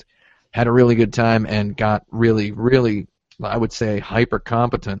and had a really good time and got really, really, I would say, hyper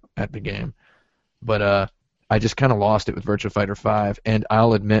competent at the game. But I just kind of lost it with Virtua Fighter 5, and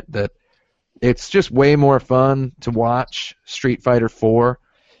I'll admit that it's just way more fun to watch Street Fighter 4.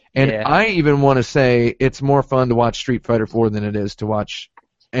 And Yeah. I even want to say it's more fun to watch Street Fighter 4 than it is to watch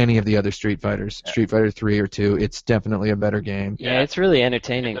any of the other Street Fighters. Street Fighter 3 or 2, it's definitely a better game. Yeah, it's really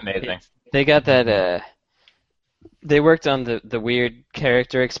entertaining. It's amazing. They got that. They worked on the weird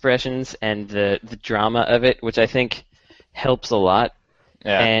character expressions and the drama of it, which I think helps a lot.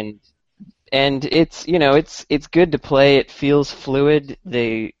 Yeah. And it's it's good to play. It feels fluid.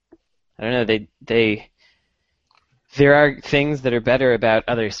 There are things that are better about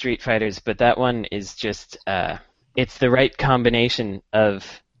other Street Fighters, but that one is just it's the right combination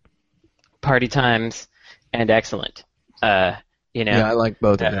of party times and excellent. Yeah, I like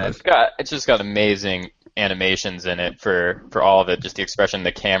both of Yeah, those. it's just got amazing animations in it for all of it, just the expression,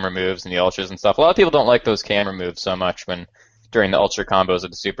 the camera moves and the ultras and stuff. A lot of people don't like those camera moves so much when during the ultra combos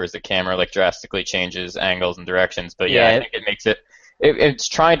of the supers, the camera like drastically changes angles and directions. But yeah, I think it makes it's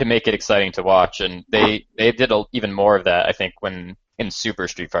trying to make it exciting to watch, and they did even more of that, I think, when in Super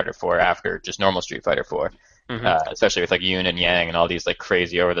Street Fighter 4 after just normal Street Fighter 4, especially with like Yoon and Yang and all these like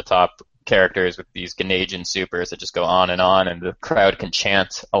crazy over the top characters with these Ganesian supers that just go on, and the crowd can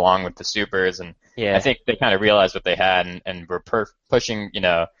chant along with the supers, and I think they kind of realized what they had and were pushing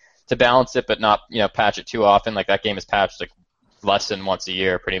to balance it, but not patch it too often. Like that game is patched like less than once a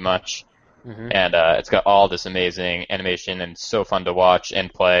year pretty much. And it's got all this amazing animation and so fun to watch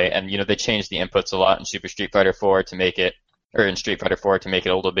and play. And they changed the inputs a lot in Super Street Fighter 4 to make it, or in Street Fighter 4 to make it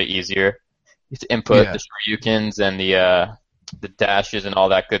a little bit easier to input the Shoryukens and the dashes and all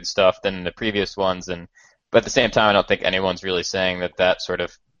that good stuff than the previous ones. But at the same time, I don't think anyone's really saying that sort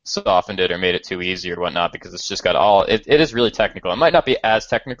of softened it or made it too easy or whatnot, because it's just got it is really technical. It might not be as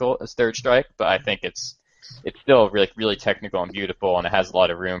technical as Third Strike, but I think it's still really, really technical and beautiful, and it has a lot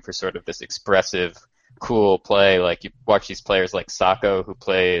of room for sort of this expressive, cool play. Like you watch these players like Sako, who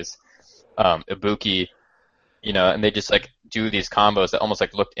plays Ibuki, and they just like do these combos that almost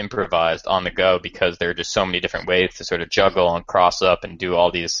like looked improvised on the go, because there are just so many different ways to sort of juggle and cross up and do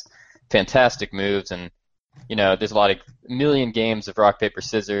all these fantastic moves. And there's a million games of rock paper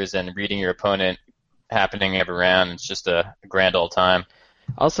scissors and reading your opponent happening every round. It's just a grand old time.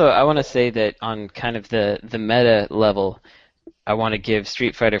 Also, I want to say that on kind of the meta level, I want to give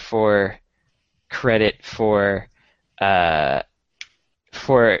Street Fighter 4 credit for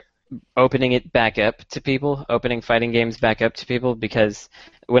opening it back up to people, opening fighting games back up to people, because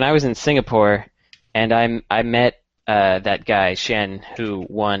when I was in Singapore and I met that guy, Shen, who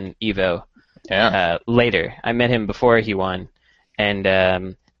won EVO later. I met him before he won,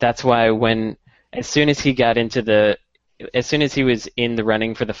 and that's why as soon as he was in the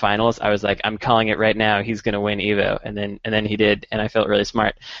running for the finals, I was like, I'm calling it right now. He's going to win EVO, and then he did, and I felt really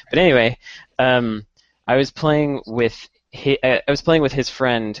smart. But anyway, I was playing with his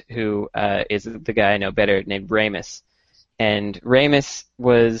friend, who is the guy I know better, named Ramus. And Ramus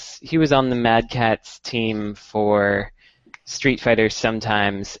was on the Mad Catz team for Street Fighter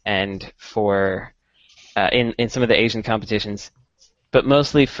sometimes, and for in some of the Asian competitions, but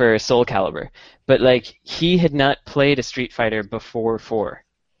mostly for Soul Calibur. But like he had not played a Street Fighter before 4.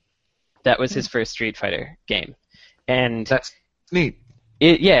 That was his first Street Fighter game, and That's neat.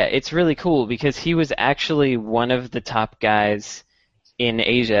 it's really cool because he was actually one of the top guys in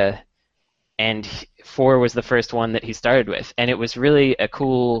Asia, and 4 was the first one that he started with, and it was really a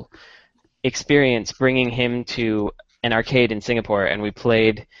cool experience bringing him to an arcade in Singapore, and we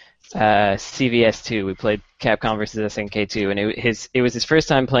played CVS2. We played Capcom vs. SNK 2, and it was his first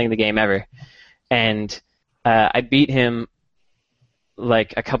time playing the game ever, and I beat him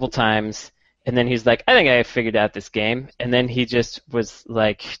like a couple times, and then he's like, I think I figured out this game, and then he just was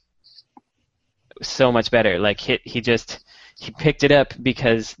like so much better. Like he picked it up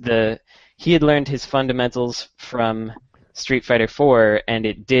because he had learned his fundamentals from Street Fighter 4, and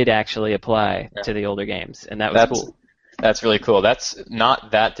it did actually apply to the older games, and that was cool. That's really cool. That's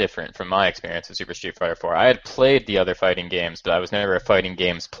not that different from my experience with Super Street Fighter 4. I had played the other fighting games, but I was never a fighting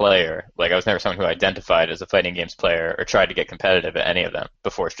games player. Like, I was never someone who identified as a fighting games player or tried to get competitive at any of them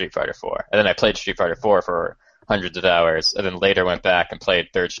before Street Fighter 4. And then I played Street Fighter 4 for hundreds of hours, and then later went back and played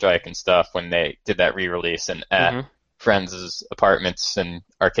Third Strike and stuff when they did that re-release and at friends' apartments and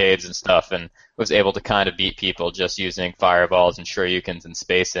arcades and stuff, and was able to kind of beat people just using fireballs and shoryukens and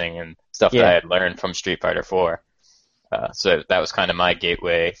spacing and stuff that I had learned from Street Fighter 4. So that was kind of my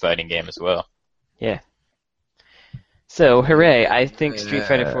gateway fighting game as well. Yeah. So, hooray. I think Street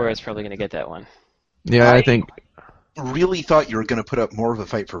Fighter 4 is probably going to get that one. Yeah, I think. Really thought you were going to put up more of a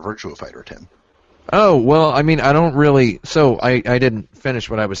fight for Virtua Fighter, Tim. Oh, well, I mean, I don't really. So, I didn't finish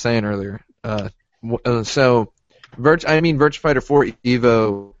what I was saying earlier. So, Virtua Fighter 4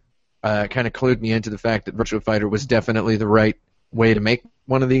 Evo kind of clued me into the fact that Virtua Fighter was definitely the right way to make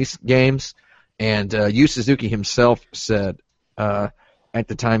one of these games. And Yu Suzuki himself said at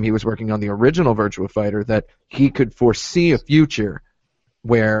the time he was working on the original Virtua Fighter that he could foresee a future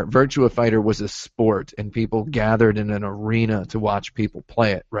where Virtua Fighter was a sport and people gathered in an arena to watch people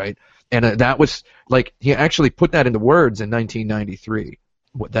play it, right? And that was, like, he actually put that into words in 1993,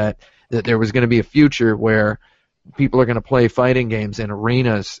 that there was going to be a future where people are going to play fighting games in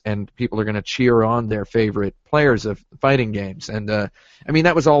arenas, and people are going to cheer on their favorite players of fighting games. And I mean,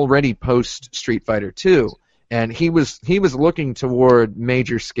 that was already post Street Fighter 2, and he was looking toward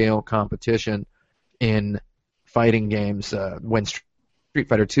major scale competition in fighting games when Street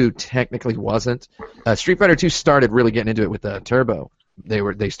Fighter 2 technically wasn't. Street Fighter 2 started really getting into it with Turbo.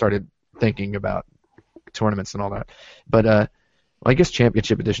 They started thinking about tournaments and all that. But well, I guess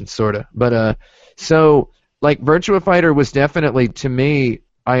Championship Edition sorta. But so. Like, Virtua Fighter was definitely, to me,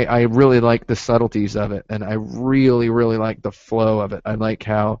 I really like the subtleties of it, and I really, really like the flow of it. I like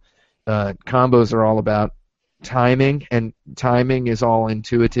how combos are all about timing, and timing is all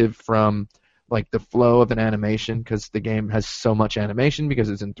intuitive from, like, the flow of an animation, because the game has so much animation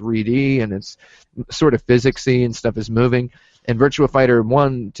because it's in 3D, and it's sort of physicsy, and stuff is moving. And Virtua Fighter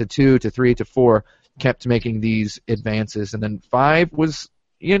 1 to 2 to 3 to 4 kept making these advances, and then 5 was,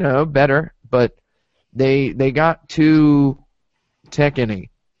 better, but they got too Tekken-y.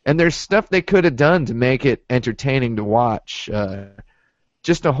 And there's stuff they could have done to make it entertaining to watch.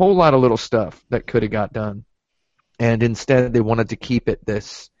 Just a whole lot of little stuff that could have got done. And instead they wanted to keep it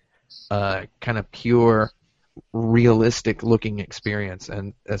this kind of pure, realistic-looking experience.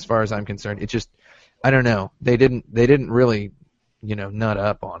 And as far as I'm concerned, it just, I don't know. They didn't really, nut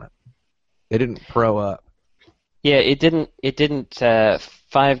up on it. They didn't pro up. Yeah, it didn't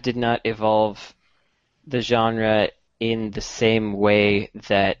 5 did not evolve the genre in the same way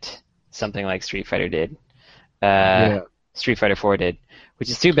that something like Street Fighter did. Street Fighter 4 did, which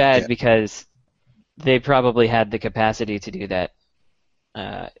is too bad because they probably had the capacity to do that.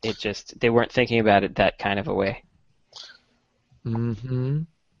 They weren't thinking about it that kind of a way. Mm-hmm.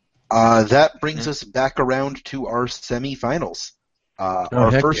 That brings us back around to our semifinals.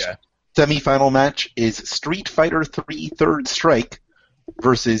 Our first semifinal match is Street Fighter 3 Third Strike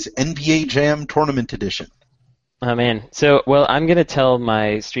versus NBA Jam Tournament Edition. Oh, man. So, well, I'm going to tell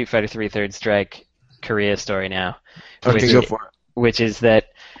my Street Fighter 3 Third Strike Korea story now. Okay, go for it. Which is that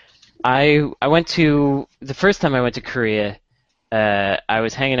I went to, the first time I went to Korea, I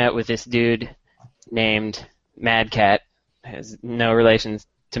was hanging out with this dude named Mad Cat, has no relations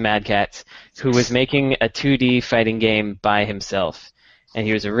to Mad Cats, who was making a 2D fighting game by himself. And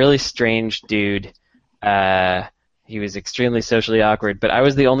he was a really strange dude. He was extremely socially awkward, but I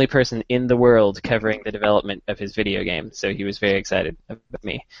was the only person in the world covering the development of his video game, so he was very excited about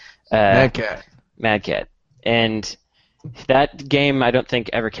me. Mad Cat. Mad Cat. And that game I don't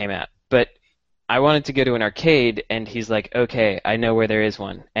think ever came out, but I wanted to go to an arcade, and he's like, okay, I know where there is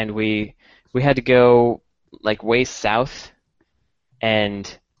one. And we we had to go like way south,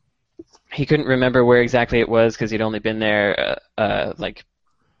 and he couldn't remember where exactly it was because he'd only been there like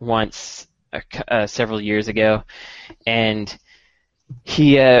once several years ago, and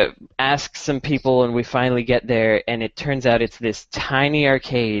he asked some people, and we finally get there, and it turns out it's this tiny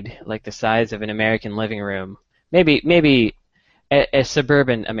arcade, like the size of an American living room, maybe a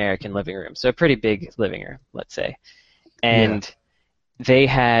suburban American living room, so a pretty big living room, let's say, and they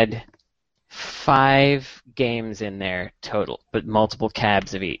had 5 games in there total, but multiple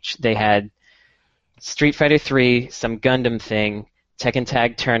cabs of each. They had Street Fighter 3, some Gundam thing, Tekken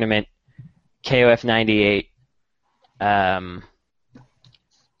Tag Tournament, KOF 98, and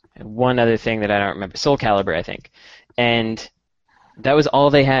one other thing that I don't remember, Soul Calibur, I think. And that was all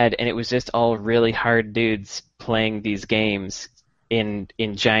they had, and it was just all really hard dudes playing these games in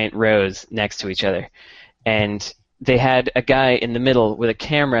giant rows next to each other. And they had a guy in the middle with a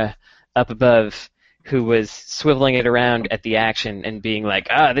camera up above who was swiveling it around at the action and being like,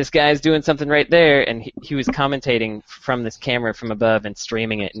 this guy's doing something right there, and he was commentating from this camera from above and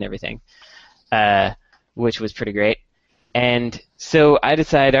streaming it and everything, which was pretty great. And so I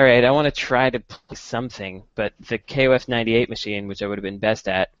decided, all right, I want to try to play something, but the KOF 98 machine, which I would have been best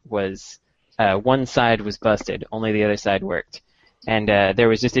at, was one side was busted, only the other side worked. And there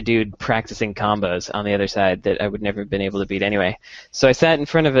was just a dude practicing combos on the other side that I would never have been able to beat anyway. So I sat in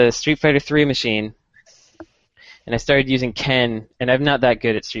front of a Street Fighter 3 machine, and I started using Ken, and I'm not that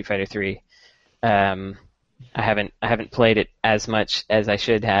good at Street Fighter 3. I haven't played it as much as I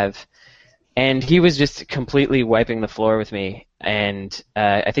should have. And he was just completely wiping the floor with me, and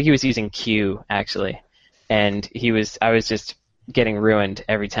I think he was using Q, actually. And I was just getting ruined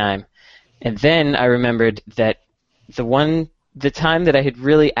every time. And then I remembered that the time that I had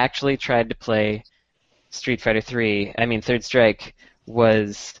really actually tried to play Street Fighter 3, Third Strike,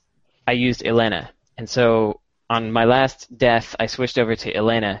 was I used Elena. And so on my last death, I switched over to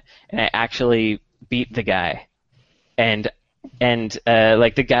Elena, and I actually beat the guy. And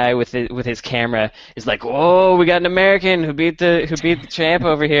like the guy with his camera is like, "Whoa, we got an American who beat the champ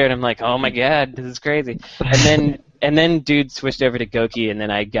over here," and I'm like, "Oh my god, this is crazy." And then dude switched over to Goki, and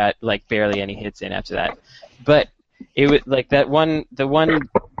then I got like barely any hits in after that. But it was like the one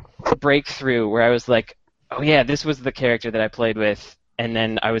breakthrough where I was like, "Oh yeah, this was the character that I played with," and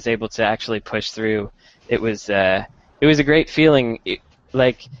then I was able to actually push through. It was a great feeling,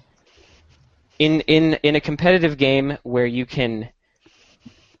 like. In a competitive game where you can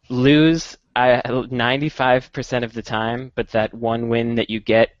lose 95% of the time, but that one win that you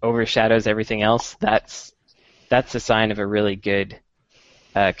get overshadows everything else, that's a sign of a really good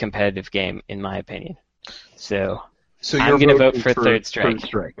competitive game, in my opinion. So I'm going to vote for Third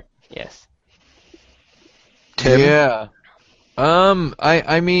Strike. Yes. Tim? Yeah.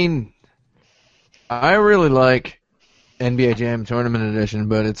 I really like NBA Jam Tournament Edition,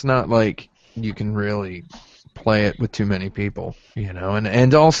 but it's not like you can really play it with too many people,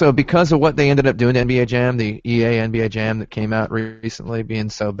 and also because of what they ended up doing to NBA Jam, the EA NBA Jam that came out recently being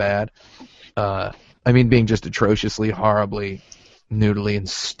so bad, being just atrociously, horribly, noodly, and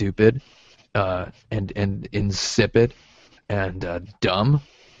stupid, and insipid, and dumb,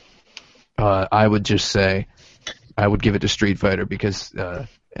 I would just say I would give it to Street Fighter because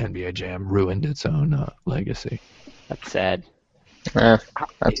NBA Jam ruined its own legacy. That's sad.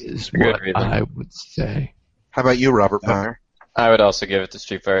 That's is a good what reason. I would say. How about you, Robert Meyer? I would also give it to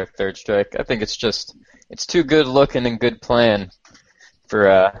Street Fighter Third Strike. I think it's too good looking and good playing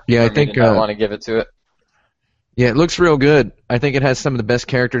for me to not want to give it to it. Yeah, it looks real good. I think it has some of the best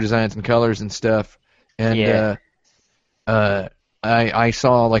character designs and colors and stuff. And I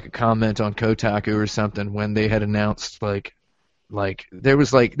saw like a comment on Kotaku or something when they had announced like they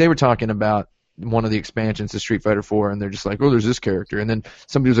were talking about one of the expansions to Street Fighter 4, and they're just like, "Oh, there's this character," and then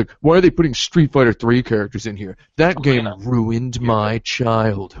somebody was like, "Why are they putting Street Fighter 3 characters in here? That game ruined my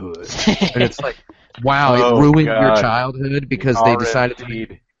childhood." And it's like, wow, it ruined your childhood because they decided to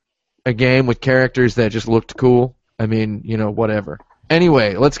make a game with characters that just looked cool. Whatever.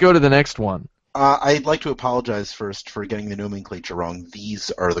 Anyway, let's go to the next one. I'd like to apologize first for getting the nomenclature wrong.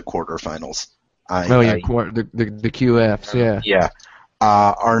 These are the quarterfinals. The QFs, yeah. Yeah.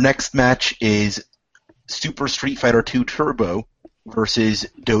 Our next match is Super Street Fighter 2 Turbo versus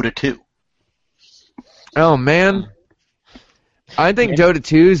Dota 2. Oh, man. I think Dota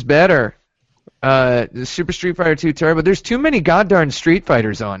 2 is better. The Super Street Fighter 2 Turbo. There's too many goddarn Street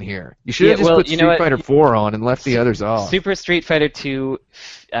Fighters on here. You should have just put Street Fighter 4 on and left the others off. Super Street Fighter 2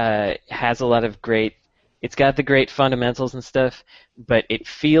 has a lot of great... It's got the great fundamentals and stuff, but it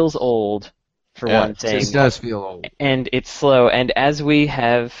feels old. for one thing. It does feel old. And it's slow. And as we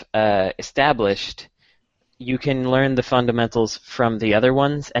have established, you can learn the fundamentals from the other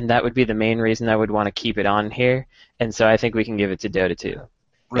ones, and that would be the main reason I would want to keep it on here. And so I think we can give it to Dota 2.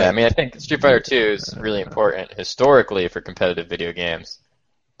 Yeah, I mean, I think Street Fighter 2 is really important historically for competitive video games.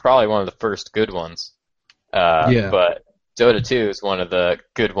 Probably one of the first good ones. But Dota 2 is one of the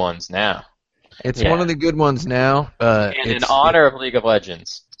good ones now. It's one of the good ones now. And in honor of League of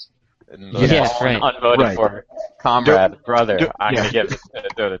Legends. Yes, right. Unvoted for comrade, brother. I'm going to give it to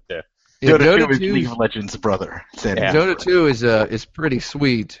Dota 2. Dota 2 is League of Legends' brother. Dota 2 is pretty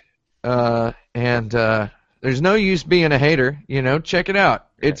sweet. And there's no use being a hater. Check it out.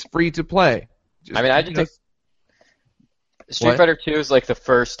 It's free to play. I just think Street Fighter 2 is like the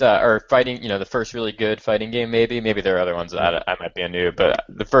first, or fighting, the first really good fighting game, maybe. Maybe there are other ones that I might be a noob, but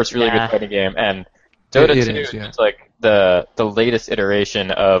the first really good fighting game. And Dota 2 is like the latest iteration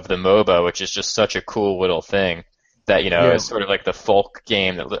of the MOBA, which is just such a cool little thing that, is sort of like the folk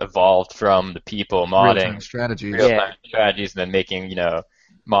game that evolved from the people modding real-time strategies and then making,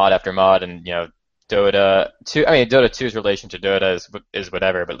 mod after mod and, Dota 2, Dota 2's relation to Dota is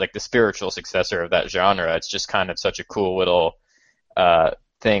whatever, but like the spiritual successor of that genre, it's just kind of such a cool little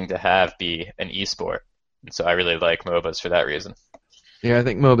thing to have be an esport. And so I really like MOBAs for that reason. Yeah, I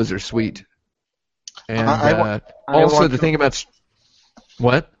think MOBAs are sweet. And also the thing about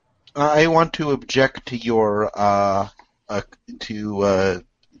what? I want to object to your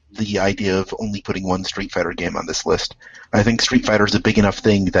the idea of only putting one Street Fighter game on this list. I think Street Fighter is a big enough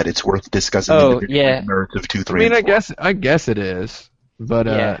thing that it's worth discussing the merits of 2, 3, and 4. I guess it is, but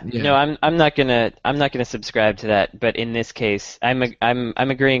No, I'm not gonna subscribe to that. But in this case, I'm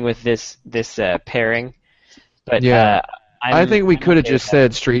agreeing with this pairing. But I think we could have just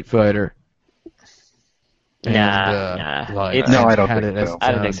said Street Fighter. Nah. I don't think so.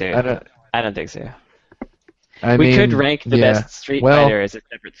 I don't think so. I don't think so. We could rank the best Street Fighter as a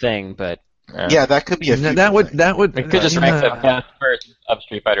separate thing, but that could be a that would we could just rank the best version of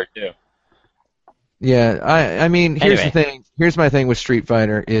Street Fighter 2. Yeah, I mean, here's the thing. Here's my thing with Street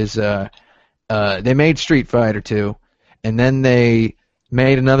Fighter is they made Street Fighter 2, and then they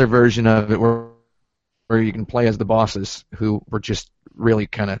made another version of it where you can play as the bosses who were just really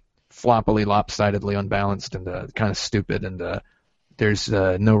kind of floppily, lopsidedly unbalanced and kind of stupid, and there's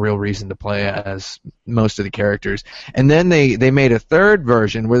no real reason to play as most of the characters. And then they made a third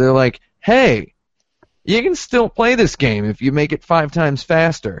version where they're like, hey, you can still play this game if you make it 5 times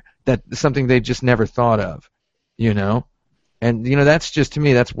faster. That's something they just never thought of, And, that's just, to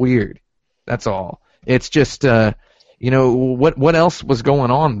me, that's weird. That's all. It's just, what else was going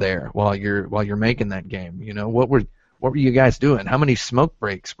on there while you're making that game? What were you guys doing? How many smoke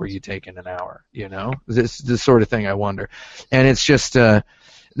breaks were you taking an hour? This is the sort of thing I wonder. And it's just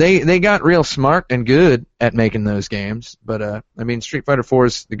they got real smart and good at making those games. But Street Fighter 4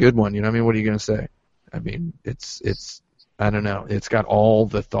 is the good one. What are you gonna say? It's I don't know. It's got all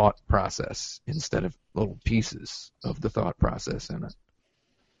the thought process instead of little pieces of the thought process in it.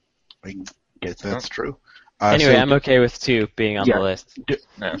 I guess that's true. Anyway, I'm okay with 2 being on the list.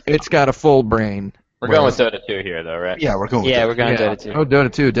 It's got a full brain. We're going with Dota 2 here, though, right? Yeah, we're going with Dota 2. Oh,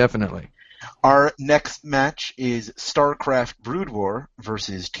 Dota 2, definitely. Our next match is StarCraft Brood War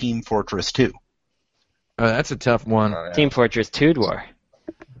versus Team Fortress 2. That's a tough one. Team Fortress 2 War.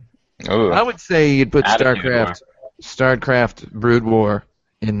 Ooh. I would say you'd put StarCraft Brood War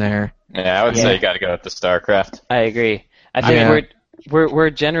in there. Yeah, I would say you got to go with the StarCraft. I agree. I think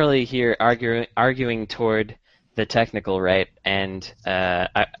we're generally here arguing toward the technical, right, and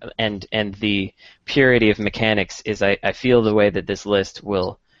the purity of mechanics is I feel the way that this list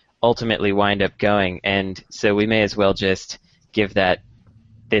will ultimately wind up going, and so we may as well just give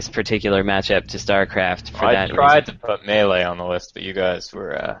this particular matchup to StarCraft for that reason. I tried to put Melee on the list, but you guys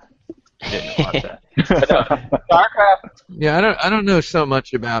didn't want that. But no, StarCraft. Yeah, I don't know so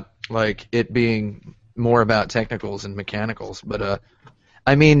much about like it being more about technicals and mechanicals, but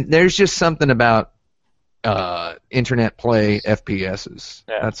there's just something about internet play FPSs.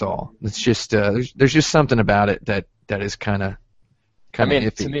 Yeah. That's all. It's just there's just something about it that is kind of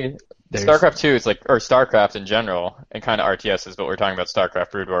iffy. To me, StarCraft 2 is or StarCraft in general, and kind of RTSs, but we're talking about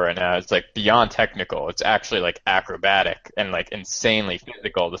StarCraft Brood War right now. It's beyond technical. It's actually acrobatic and insanely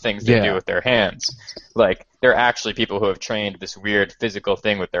physical. The things they do with their hands, they're actually people who have trained this weird physical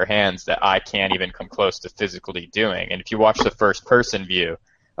thing with their hands that I can't even come close to physically doing. And if you watch the first-person view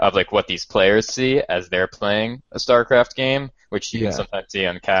of what these players see as they're playing a StarCraft game, which you can sometimes see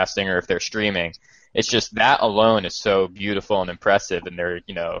on casting or if they're streaming. It's just that alone is so beautiful and impressive, and they're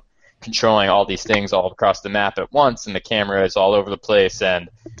controlling all these things all across the map at once, and the camera is all over the place, and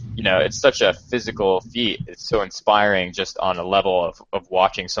it's such a physical feat. It's so inspiring just on a level of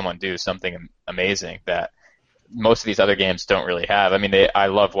watching someone do something amazing that most of these other games don't really have. I mean, I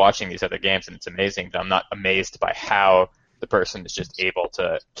love watching these other games, and it's amazing, but I'm not amazed by how the person is just able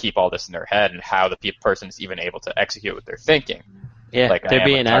to keep all this in their head and how the person is even able to execute what they're thinking. Yeah, like they're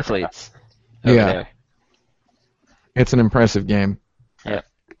being athletes. Yeah. It's an impressive game. Yeah.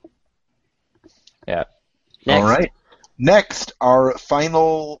 Yeah. All right. Next, our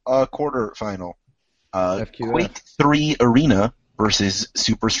final quarterfinal. FQF. Quake 3 Arena versus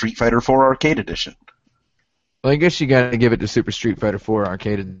Super Street Fighter 4 Arcade Edition. Well, I guess you got to give it to Super Street Fighter 4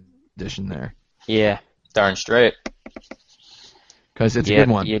 Arcade Edition there. Yeah. Darn straight. Because it's a good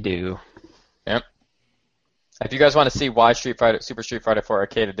one. You do. Yep. If you guys want to see why Super Street Fighter 4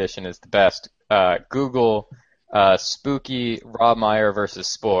 Arcade Edition is the best, Google spooky Rob Meyer versus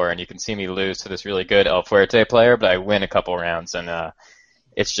Spore, and you can see me lose to this really good El Fuerte player, but I win a couple rounds, and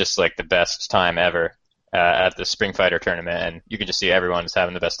it's just like the best time ever at the Spring Fighter tournament, and you can just see everyone is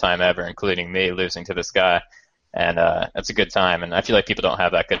having the best time ever, including me losing to this guy, and it's a good time, and I feel like people don't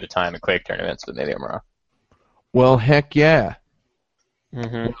have that good a time at Quake tournaments, but maybe I'm wrong. Well, heck yeah.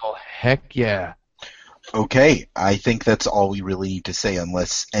 Mm-hmm. Well, heck yeah. Okay, I think that's all we really need to say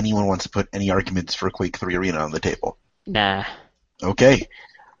unless anyone wants to put any arguments for Quake 3 Arena on the table. Nah. Okay.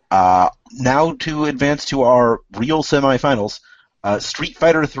 Now to advance to our real semifinals. Street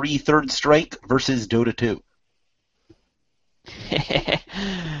Fighter 3 Third Strike versus Dota 2.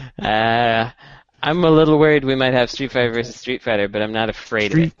 I'm a little worried we might have Street Fighter versus Street Fighter, but I'm not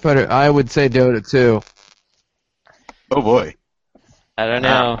afraid of it. Street Fighter, I would say Dota 2. Oh boy. I don't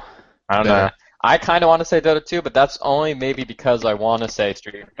know. I don't know. I kind of want to say Dota 2, but that's only maybe because I want to say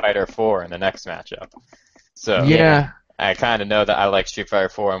Street Fighter 4 in the next matchup. So Yeah. I kind of know that I like Street Fighter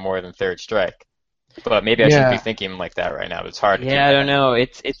 4 more than Third Strike. But maybe I shouldn't be thinking like that right now. It's hard to keep I don't know.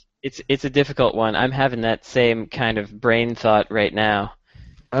 It's a difficult one. I'm having that same kind of brain thought right now.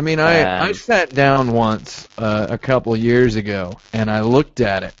 I mean, I sat down once a couple years ago, and I looked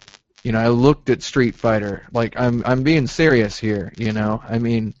at it. I looked at Street Fighter. Like, I'm being serious here, I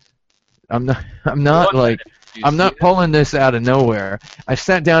mean, I'm not pulling this out of nowhere. I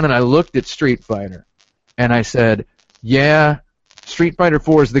sat down and I looked at Street Fighter, and I said, yeah, Street Fighter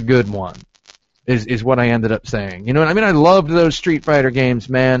 4 is the good one, is what I ended up saying. You know what I mean? I loved those Street Fighter games,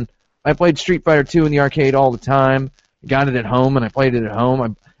 man. I played Street Fighter 2 in the arcade all the time. Got it at home, and I played it at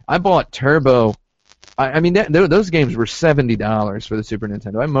home. I bought Turbo. I mean, those games were $70 for the Super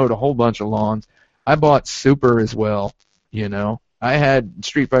Nintendo. I mowed a whole bunch of lawns. I bought Super as well, I had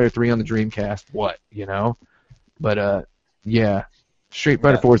Street Fighter 3 on the Dreamcast, But, yeah, Street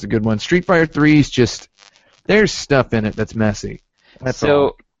Fighter 4 is a good one. Street Fighter 3 is just, there's stuff in it that's messy. That's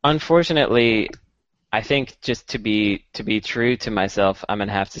all. Unfortunately, I think just to be true to myself, I'm going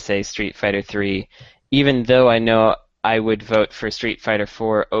to have to say Street Fighter 3, even though I know I would vote for Street Fighter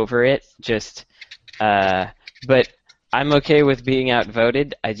 4 over it, but I'm okay with being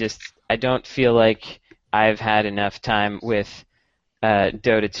outvoted. I don't feel like I've had enough time with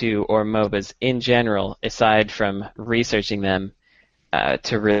Dota 2 or MOBAs in general, aside from researching them,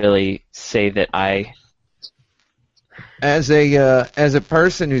 to really say that I... As a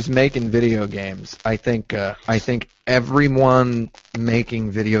person who's making video games, I think everyone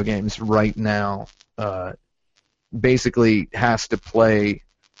making video games right now basically has to play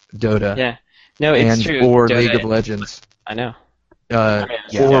Dota. Yeah. No, it's and true. Or Dota League of Legends. I know.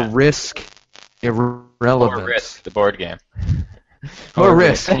 Or Risk Irrelevance. Or Risk, the board game. Or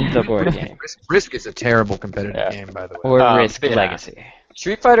Risk. The board game. Risk is a terrible competitive game, by the way. Or Risk Legacy.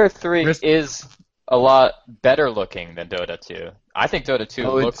 Street Fighter 3 is a lot better looking than Dota 2. I think Dota 2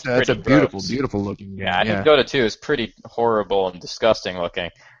 looks pretty it's a beautiful, gross. beautiful looking game. Yeah, I think Dota 2 is pretty horrible and disgusting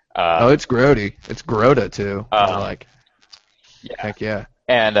looking. It's grody. It's Grota too. Heck yeah.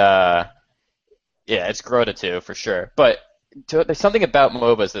 And it's Grota too for sure. But there's something about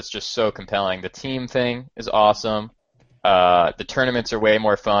MOBAs that's just so compelling. The team thing is awesome. The tournaments are way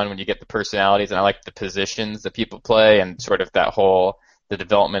more fun when you get the personalities, and I like the positions that people play and sort of the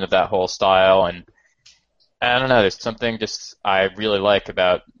development of that whole style. And I don't know, there's something just I really like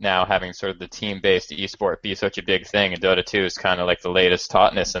about now having sort of the team-based esport be such a big thing, and Dota 2 is kind of like the latest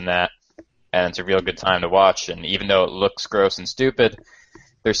hotness in that, and it's a real good time to watch. And even though it looks gross and stupid,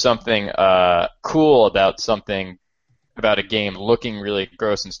 there's something cool about a game looking really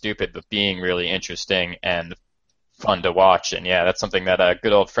gross and stupid, but being really interesting and fun to watch. And yeah, that's something that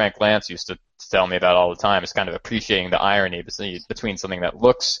good old Frank Lance used to tell me about all the time, is kind of appreciating the irony between something that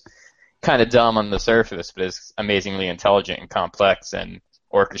looks kind of dumb on the surface, but is amazingly intelligent and complex and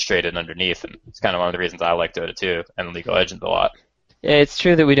orchestrated underneath. And it's kind of one of the reasons I like Dota 2 and League of Legends a lot. Yeah, it's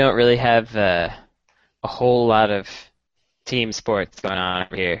true that we don't really have a whole lot of team sports going on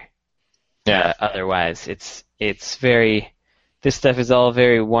over here. Yeah. Otherwise, it's very. This stuff is all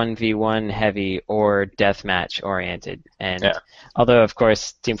very 1v1 heavy or deathmatch oriented, and although of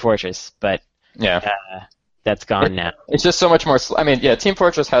course Team Fortress, but that's gone now. It's just so much more. I mean, yeah, Team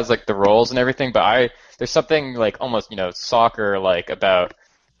Fortress has like the roles and everything, but there's something like almost soccer like about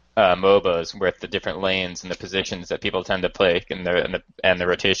MOBAs with the different lanes and the positions that people tend to play and the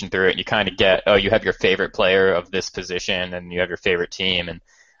rotation through it. You kind of get you have your favorite player of this position and you have your favorite team, and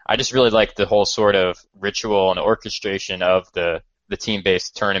I just really like the whole sort of ritual and orchestration of the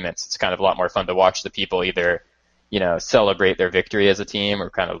team-based tournaments. It's kind of a lot more fun to watch the people either celebrate their victory as a team or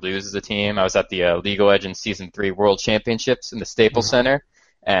kind of lose as a team. I was at the League of Legends Season 3 World Championships in the Staples Center,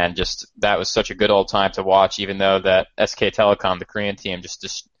 and that was such a good old time to watch, even though that SK Telecom, the Korean team,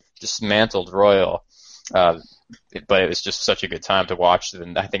 just dismantled Royal. But it was just such a good time to watch,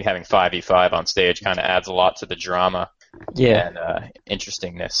 and I think having 5v5 on stage kind of adds a lot to the drama and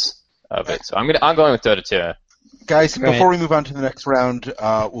interestingness of it. So I'm going with Dota 2. Guys, before we move on to the next round,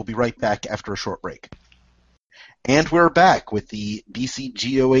 we'll be right back after a short break. And we're back with the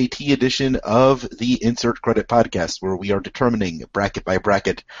BCGOAT edition of the Insert Credit Podcast, where we are determining bracket by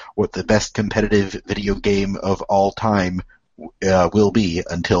bracket what the best competitive video game of all time will be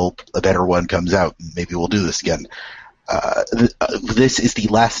until a better one comes out. Maybe we'll do this again. This is the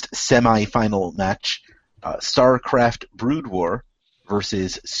last semi-final match, StarCraft Brood War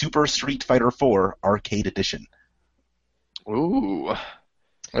versus Super Street Fighter IV Arcade Edition. Ooh.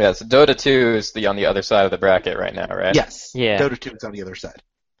 Yeah, so Dota 2 is on the other side of the bracket right now, right? Yes. Yeah. Dota 2 is on the other side.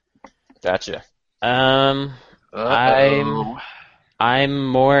 Gotcha. I'm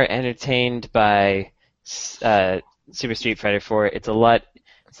more entertained by Super Street Fighter 4. It's a lot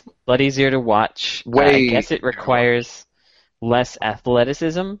easier to watch. I guess it requires less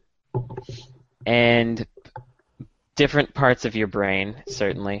athleticism and different parts of your brain,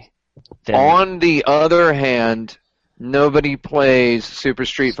 certainly. On the other hand, nobody plays Super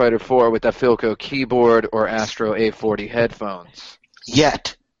Street Fighter 4 with a Philco keyboard or Astro A40 headphones.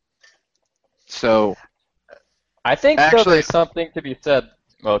 Yet. So, I think actually, there's something to be said.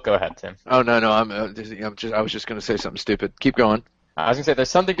 Well, go ahead, Tim. Oh no, I was just going to say something stupid. Keep going. I was going to say there's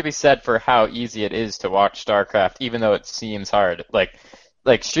something to be said for how easy it is to watch StarCraft, even though it seems hard.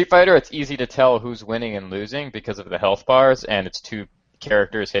 Like Street Fighter, it's easy to tell who's winning and losing because of the health bars, and it's two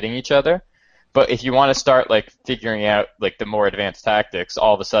characters hitting each other. But if you want to start figuring out the more advanced tactics,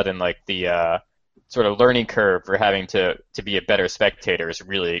 all of a sudden the sort of learning curve for having to be a better spectator is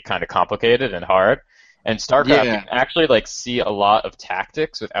really kind of complicated and hard. And StarCraft, you can actually see a lot of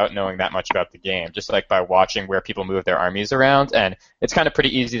tactics without knowing that much about the game, just by watching where people move their armies around. And it's kind of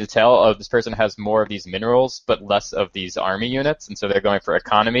pretty easy to tell, this person has more of these minerals but less of these army units, and so they're going for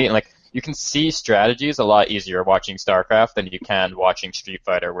economy. And you can see strategies a lot easier watching StarCraft than you can watching Street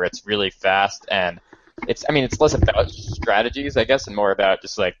Fighter, where it's really fast and it's less about strategies, I guess, and more about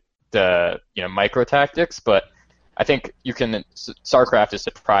just the micro tactics. But I think StarCraft is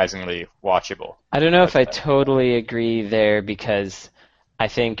surprisingly watchable. I don't know if I totally agree there, because I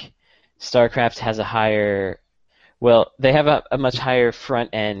think StarCraft has they have a much higher front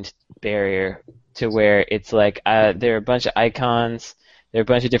end barrier to where it's there are a bunch of icons, there are a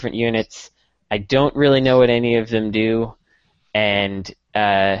bunch of different units. I don't really know what any of them do, and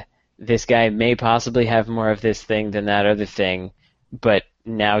this guy may possibly have more of this thing than that other thing, but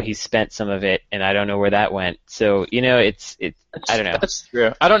now he's spent some of it, and I don't know where that went. So, it's I don't know. That's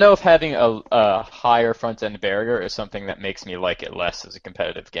true. I don't know if having a higher front-end barrier is something that makes me like it less as a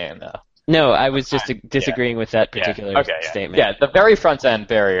competitive game, though. No, I was just disagreeing with that particular statement. Yeah, the very front-end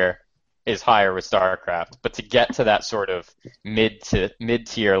barrier is higher with StarCraft, but to get to that sort of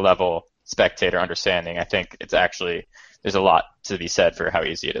mid-tier level spectator understanding, I think there's a lot to be said for how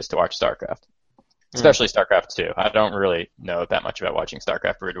easy it is to watch StarCraft. Especially StarCraft 2. I don't really know that much about watching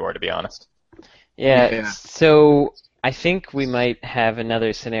StarCraft Brood War, to be honest. Yeah, so I think we might have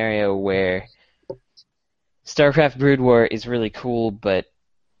another scenario where StarCraft Brood War is really cool, but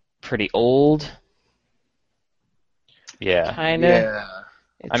pretty old. Yeah. Kinda.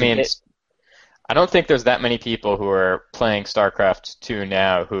 Yeah. I don't think there's that many people who are playing StarCraft 2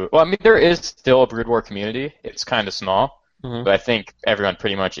 now there is still a Brood War community. It's kind of small. Mm-hmm. But I think everyone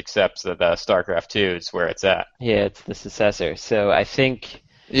pretty much accepts that StarCraft 2 is where it's at. Yeah, it's the successor. So I think.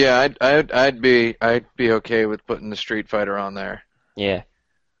 Yeah, I'd be okay with putting the Street Fighter on there. Yeah.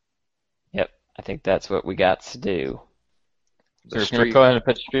 Yep. I think that's what we got to do. So we're going to go ahead and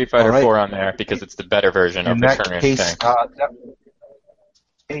put Street Fighter 4 on there because it's the better version of the current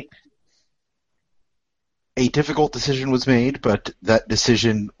thing. A difficult decision was made, but that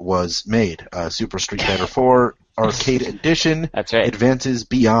decision was made. Super Street Fighter 4 Arcade Edition That's right. advances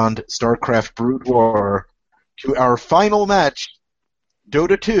beyond StarCraft Brood War to our final match,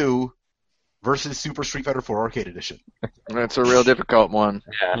 Dota 2 versus Super Street Fighter 4 Arcade Edition. That's a real difficult one.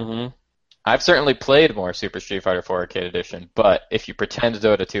 Yeah. Mm-hmm. I've certainly played more Super Street Fighter 4 Arcade Edition, but if you pretend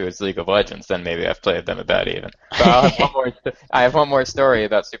Dota 2 is League of Legends, then maybe I've played them about even. But I have one more story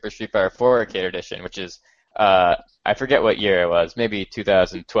about Super Street Fighter 4 Arcade Edition, which is, I forget what year it was, maybe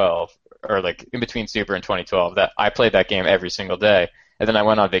 2012, or like in between Super and 2012, that I played that game every single day. And then I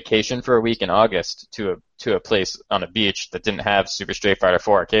went on vacation for a week in August to a place on a beach that didn't have Super Street Fighter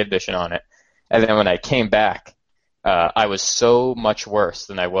 4 Arcade Edition on it. And then when I came back, I was so much worse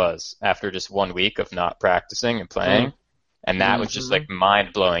than I was after just 1 week of not practicing and playing. Mm-hmm. And that was just like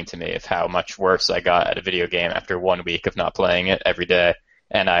mind-blowing to me of how much worse I got at a video game after 1 week of not playing it every day.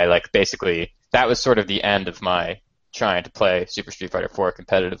 And I like basically, that was sort of the end of my trying to play Super Street Fighter 4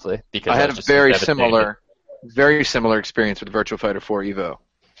 competitively. Because I had was a just very similar experience with Virtua Fighter 4 Evo.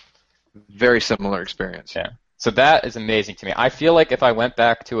 Very similar experience. Yeah. So that is amazing to me. I feel like if I went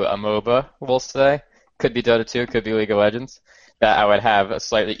back to a MOBA, we'll say, could be Dota 2, could be League of Legends, that I would have a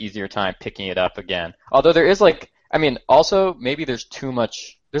slightly easier time picking it up again. Although there is also maybe there's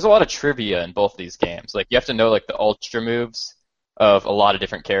a lot of trivia in both these games. Like you have to know like the ultra moves of a lot of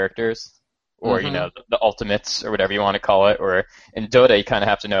different characters, or the ultimates or whatever you want to call it. Or in Dota you kind of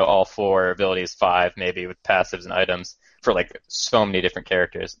have to know all 4 abilities, 5 maybe with passives and items for like so many different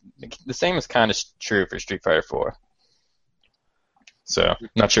characters. The same is kind of true for Street Fighter 4. So,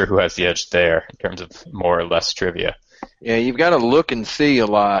 not sure who has the edge there in terms of more or less trivia. Yeah, you've got to look and see a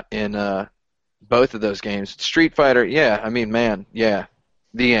lot in both of those games. Street Fighter, the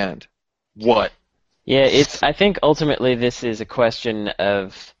end. What? Yeah, I think ultimately this is a question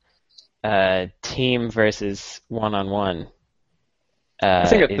of team versus one-on-one. I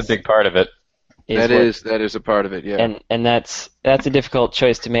think that's a big part of it. That is a part of it, yeah. And that's a difficult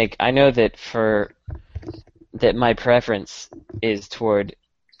choice to make. I know that that my preference is toward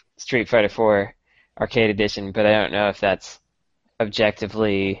Street Fighter 4 Arcade Edition, but I don't know if that's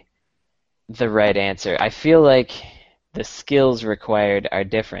objectively the right answer. I feel like the skills required are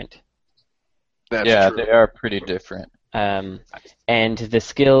different. That's true. They are pretty different. And the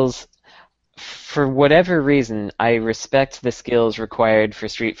skills, for whatever reason, I respect the skills required for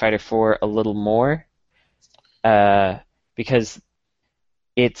Street Fighter 4 a little more, because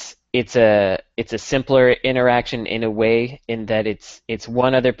it's a simpler interaction in a way, in that it's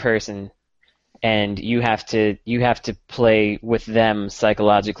one other person, and you have to play with them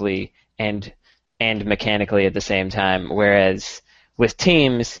psychologically and mechanically at the same time. Whereas with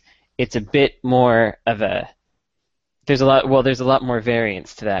teams, it's a bit more of there's a lot more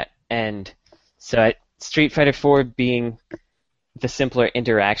variance to that, and so Street Fighter 4 being the simpler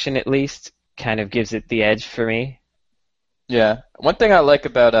interaction at least kind of gives it the edge for me. Yeah. One thing I like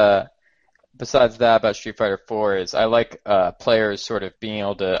about, besides that about Street Fighter 4 is I like players sort of being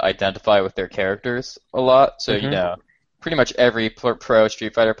able to identify with their characters a lot. So, pretty much every pro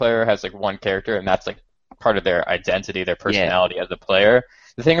Street Fighter player has like one character, and that's like part of their identity, their personality as a player.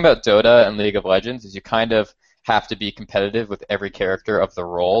 The thing about Dota and League of Legends is you kind of have to be competitive with every character of the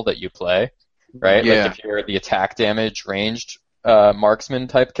role that you play, right? Yeah. Like if you're the attack damage ranged marksman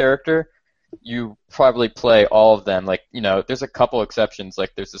type character, you probably play all of them. Like, there's a couple exceptions.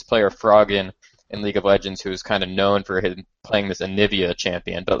 Like, there's this player, Froggen, in League of Legends, who's kind of known for him playing this Anivia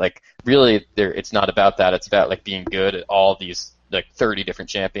champion. But, like, really, it's not about that. It's about, like, being good at all these, like, 30 different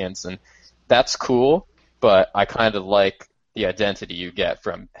champions. And that's cool, but I kind of like the identity you get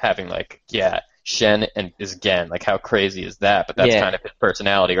from having, like, Shen is Gen. Like, how crazy is that? But that's kind of his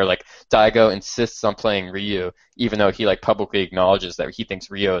personality. Or, like, Daigo insists on playing Ryu, even though he, like, publicly acknowledges that he thinks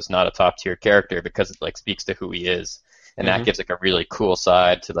Ryu is not a top-tier character because it, like, speaks to who he is. And that gives, like, a really cool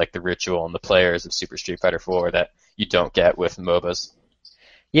side to, like, the ritual and the players of Super Street Fighter 4 that you don't get with MOBAs.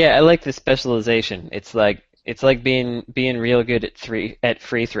 Yeah, I like the specialization. It's like being real good at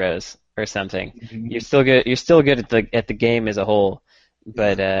free throws or something. Mm-hmm. You're still good at the game as a whole,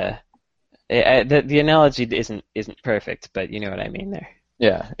 but the analogy isn't perfect, but you know what I mean there.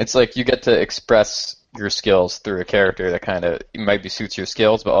 Yeah, it's like you get to express your skills through a character that kind of maybe suits your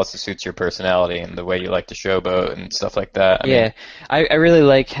skills, but also suits your personality and the way you like to showboat and stuff like that. I really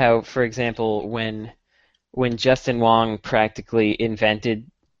like how, for example, when Justin Wong practically invented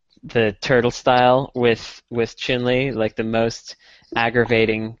the turtle style with Chun-Li, like the most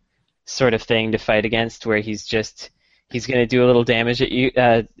aggravating sort of thing to fight against, where he's He's going to do a little damage at you,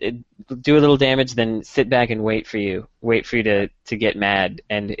 do a little damage, then sit back and wait for you to get mad,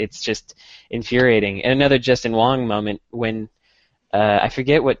 and it's just infuriating. And another Justin Wong moment when I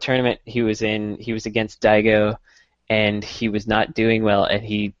forget what tournament he was in. He was against Daigo, and he was not doing well,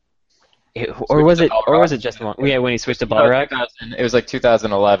 and or was it Justin Wong? Yeah, when he switched to Balrog. It was like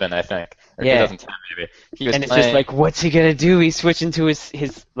 2011, I think, or 2010 maybe. And it's just like, what's he gonna do? He's switching to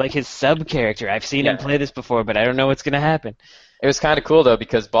his sub character. I've seen him play this before, but I don't know what's gonna happen. It was kind of cool though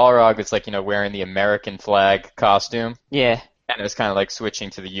because Balrog was like wearing the American flag costume. Yeah. And it was kind of like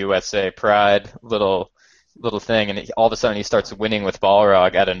switching to the USA Pride little thing, and all of a sudden he starts winning with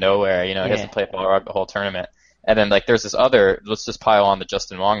Balrog out of nowhere. He hasn't played Balrog the whole tournament. And then, there's this other, let's just pile on the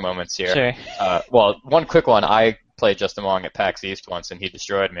Justin Wong moments here. Sure. Well, one quick one, I played Justin Wong at PAX East once, and he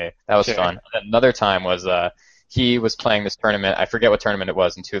destroyed me. That was fun. And another time was, he was playing this tournament, I forget what tournament it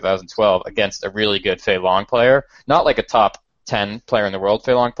was, in 2012, against a really good Fei Long player. Not like a top 10 player in the world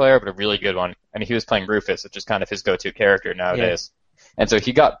Fei Long player, but a really good one. And he was playing Rufus, which is kind of his go-to character nowadays. Yeah. And so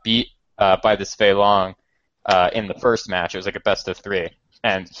he got beat by this Fei Long in the first match. It was like a best of 3.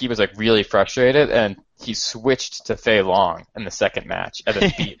 And he was really frustrated, and he switched to Fei Long in the second match, and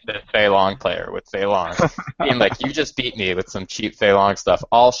then beat the Fei Long player with Fei Long. Being like, you just beat me with some cheap Fei Long stuff.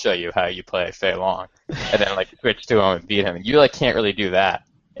 I'll show you how you play Fei Long. And then switch to him and beat him. You can't really do that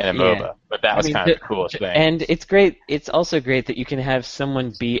in a MOBA, but that was kind of the coolest thing. And it's great. It's also great that you can have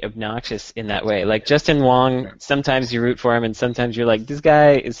someone be obnoxious in that way. Like Justin Wong, sometimes you root for him, and sometimes you're like, this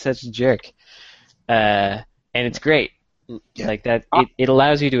guy is such a jerk. And it's great. Yeah. Like that, it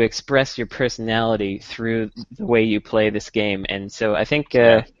allows you to express your personality through the way you play this game, and so I think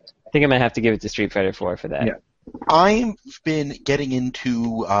I'm gonna have to give it to Street Fighter 4 for that. Yeah. I've been getting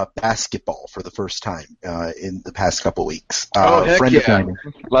into basketball for the first time in the past couple weeks. Heck friend yeah. of mine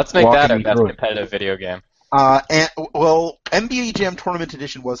Let's make that our me best through it. competitive video game. NBA Jam Tournament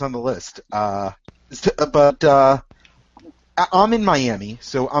Edition was on the list, but I'm in Miami,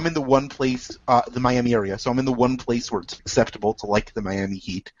 so I'm in the one place, the Miami area, so I'm in the one place where it's acceptable to like the Miami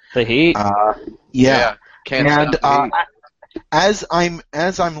Heat. The Heat? Yeah. Can't And stop the Heat. as I'm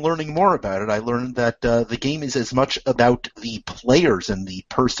learning more about it, I learned that the game is as much about the players and the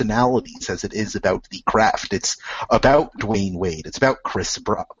personalities as it is about the craft. It's about Dwayne Wade. It's about Chris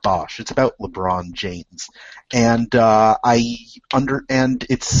Bosh. It's about LeBron James. And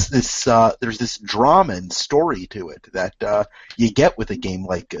it's this there's this drama and story to it that you get with a game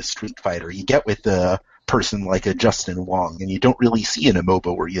like Street Fighter. You get with a person like a Justin Wong, and you don't really see in a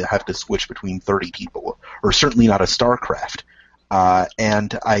MOBA where you have to switch between 30 people, or certainly not a StarCraft.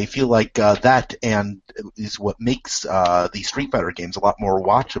 And I feel like that is what makes the Street Fighter games a lot more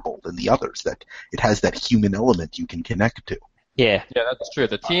watchable than the others, that it has that human element you can connect to. Yeah. Yeah, that's true.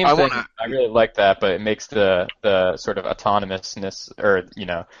 The team thing, I really like that, but it makes the sort of autonomousness, or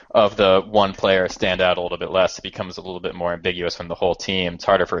of the one player stand out a little bit less. It becomes a little bit more ambiguous from the whole team. It's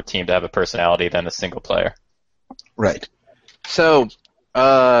harder for a team to have a personality than a single player. Right. So,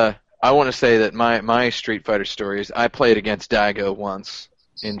 I want to say that my Street Fighter story is I played against Daigo once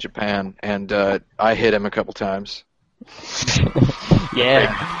in Japan, and I hit him a couple times.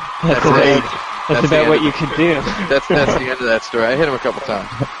 Yeah. That's about what you could do. That's the end of that story. I hit him a couple times.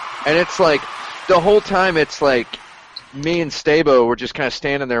 And it's like, the whole time it's like, me and Stabo were just kind of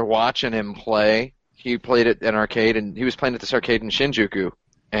standing there watching him play. He played at an arcade, and he was playing at this arcade in Shinjuku.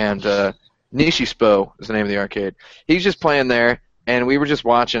 And Nishispo is the name of the arcade. He's just playing there, and we were just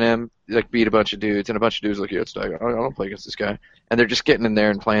watching him beat a bunch of dudes, and a bunch of dudes like, yeah, it's Daigo. I don't play against this guy. And they're just getting in there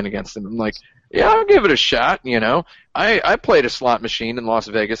and playing against him. I'm like, yeah, I'll give it a shot, I played a slot machine in Las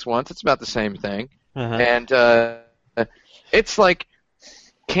Vegas once. It's about the same thing. Uh-huh. And it's like,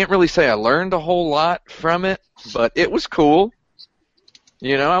 can't really say I learned a whole lot from it, but it was cool.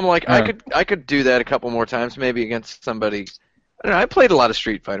 I'm like, I could do that a couple more times, maybe against somebody. I don't know, I played a lot of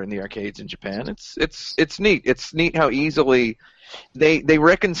Street Fighter in the arcades in Japan. It's neat. It's neat how easily they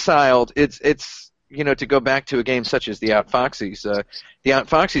reconciled. It's to go back to a game such as the Outfoxies. The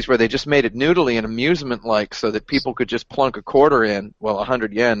Outfoxies, where they just made it noodly and amusement-like, so that people could just plunk a quarter in,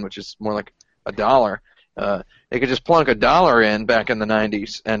 100 yen, which is more like $1. They could just plunk $1 in back in the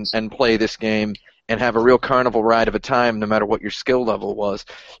 90s and play this game and have a real carnival ride of a time, no matter what your skill level was.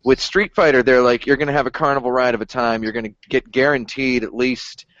 With Street Fighter, they're like, you're going to have a carnival ride of a time. You're going to get guaranteed at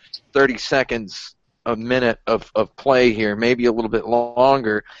least 30 seconds, a minute of play here, maybe a little bit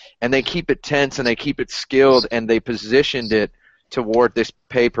longer. And they keep it tense, and they keep it skilled, and they positioned it toward this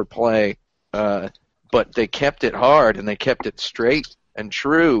pay-per-play. But they kept it hard, and they kept it straight and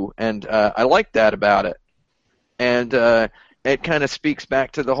true, and I like that about it. And it kind of speaks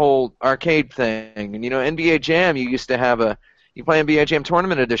back to the whole arcade thing. And NBA Jam, you used to have you play NBA Jam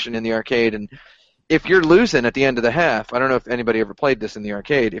Tournament Edition in the arcade, and if you're losing at the end of the half, I don't know if anybody ever played this in the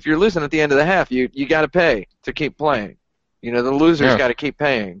arcade. If you're losing at the end of the half, you got to pay to keep playing. The loser's got to keep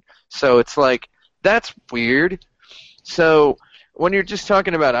paying. So it's like, that's weird. So when you're just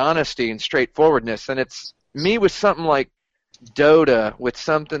talking about honesty and straightforwardness, and it's me with something like Dota, with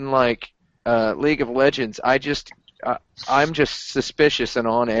something like League of Legends, I'm just suspicious and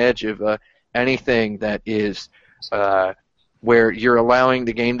on edge of anything that is where you're allowing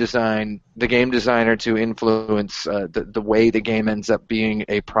the game designer to influence the way the game ends up being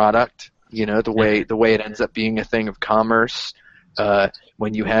a product. The way it ends up being a thing of commerce.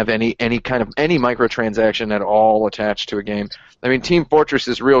 When you have any microtransaction at all attached to a game. I mean, Team Fortress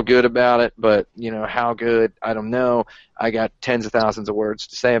is real good about it, but how good, I don't know. I got tens of thousands of words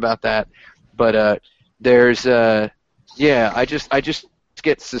to say about that. But there's I just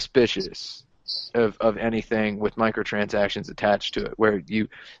get suspicious of anything with microtransactions attached to it, where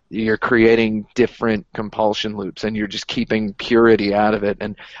you're creating different compulsion loops and you're just keeping purity out of it.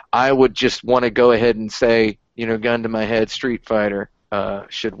 And I would just want to go ahead and say, gun to my head, Street Fighter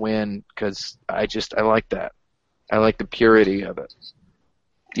should win, because I like that. I like the purity of it.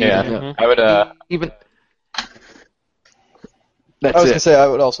 Yeah, I would. Even. I was gonna say I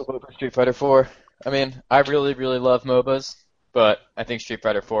would also vote for Street Fighter 4. I mean, I really, really love MOBAs, but I think Street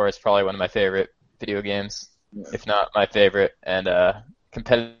Fighter 4 is probably one of my favorite video games, if not my favorite. And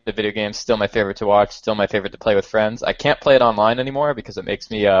competitive video games, still my favorite to watch, still my favorite to play with friends. I can't play it online anymore because it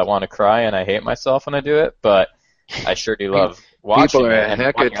makes me want to cry, and I hate myself when I do it. But I sure do love watching it and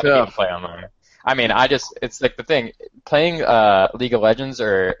watching other people play online. I mean, it's like the thing, playing League of Legends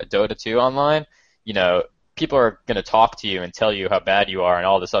or Dota 2 online, people are going to talk to you and tell you how bad you are and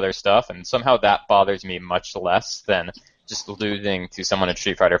all this other stuff, and somehow that bothers me much less than just losing to someone in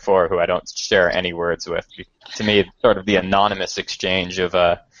Street Fighter 4 who I don't share any words with. To me, sort of the anonymous exchange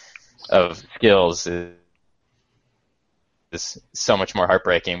of skills is so much more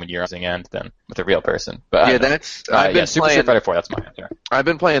heartbreaking when you're on the end than with a real person. But Street Fighter 4, that's my answer. I've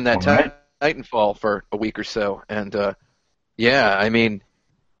been playing that Titanfall for a week or so, and I mean,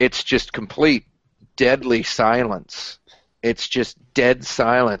 it's just complete deadly silence. It's just dead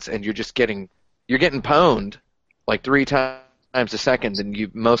silence, and you're getting pwned like 3 times a second, and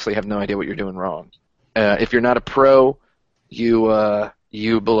you mostly have no idea what you're doing wrong. If you're not a pro, you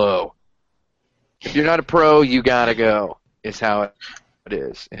blow. If you're not a pro, you gotta go. Is how it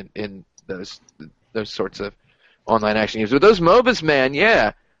is in those sorts of online action games. With those MOBAs, man,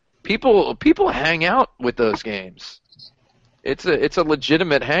 yeah, people hang out with those games. It's a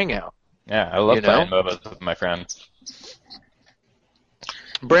legitimate hangout. Yeah, I love playing MOBAs with my friends.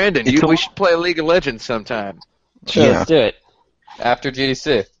 Brandon, we should play League of Legends sometime. Sure, let's do it. After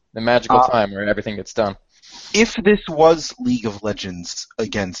GDC, the magical time where everything gets done. If this was League of Legends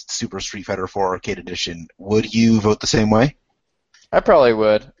against Super Street Fighter 4 Arcade Edition, would you vote the same way? I probably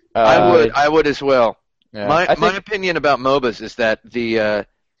would. I would as well. Yeah, my opinion about MOBAs is that the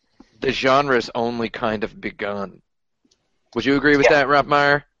genre's only kind of begun. Would you agree with that, Rob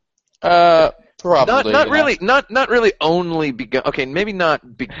Meyer? Probably. Not really only begun. Okay, maybe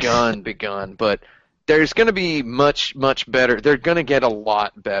not begun, but there's going to be much better. They're going to get a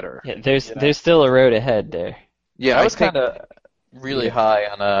lot better. Yeah, there's still a road ahead there. Yeah, I was kind of really high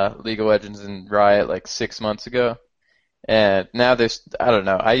on League of Legends and Riot like 6 months ago, and now I don't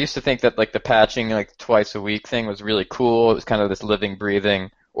know. I used to think that like the patching like twice a week thing was really cool. It was kind of this living, breathing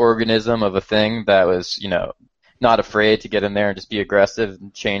organism of a thing that was not afraid to get in there and just be aggressive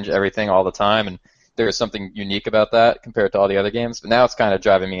and change everything all the time. And there was something unique about that compared to all the other games. But now it's kind of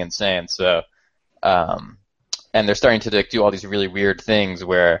driving me insane. So, and they're starting to do all these really weird things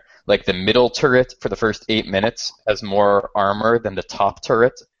where, like, the middle turret for the first 8 minutes has more armor than the top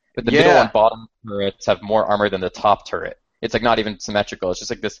turret, but the middle and bottom turrets have more armor than the top turret. It's like not even symmetrical. It's just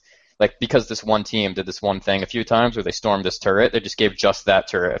like this. Like, because this one team did this one thing a few times where they stormed this turret, they just gave just that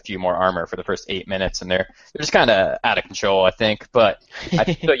turret a few more armor for the first 8 minutes, and they're just kind of out of control, I think. But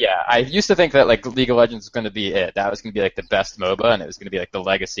I used to think that like League of Legends was going to be it. That was going to be like the best MOBA, and it was going to be like the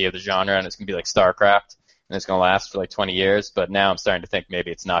legacy of the genre, and it's going to be like StarCraft, and it's going to last for like 20 years. But now I'm starting to think maybe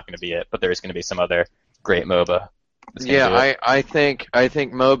it's not going to be it. But there is going to be some other great MOBA. Yeah, I think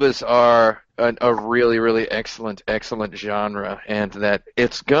MOBAs are a really, really excellent genre, and that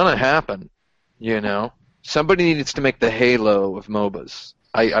it's gonna happen. Somebody needs to make the Halo of MOBAs.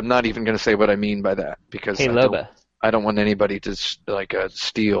 I'm not even gonna say what I mean by that, because I don't want anybody to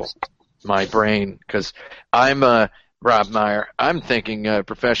steal my brain, because I'm Rob Meyer. I'm thinking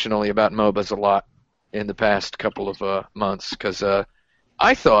professionally about MOBAs a lot. in the past couple of months because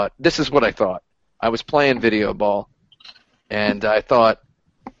I thought, this is what I thought. I was playing video ball, and I thought,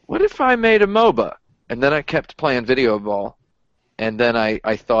 what if I made a MOBA? And then I kept playing video ball, and then I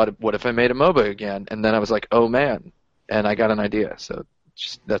thought, what if I made a MOBA again? And then I was like, oh man, and I got an idea. So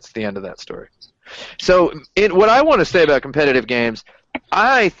that's the end of that story. So what I want to say about competitive games,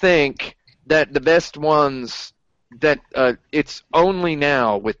 I think that the best ones that it's only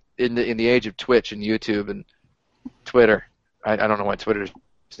now in the age of Twitch and YouTube and Twitter. I don't know why Twitter's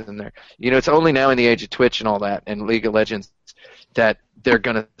in there. It's only now in the age of Twitch and all that and League of Legends that they're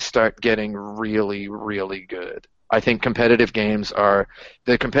going to start getting really, really good. I think competitive games are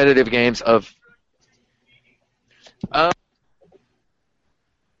the competitive games of.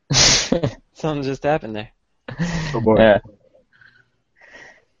 Something just happened there. Oh boy. Yeah.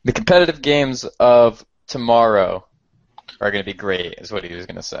 The competitive games of tomorrow are going to be great, is what he was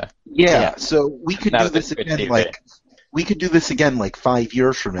going to say. Yeah. So we could Now do that this it's again. TV. We could do this again 5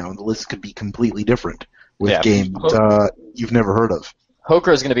 years from now, and the list could be completely different with Yeah. games you've never heard of.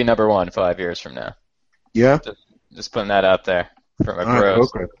 Hoker is going to be number 1 5 years from now. Yeah. Just putting that out there from a All right,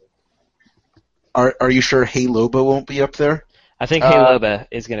 bros. okay. Are you sure Hey Lobo won't be up there? I think Hey Loba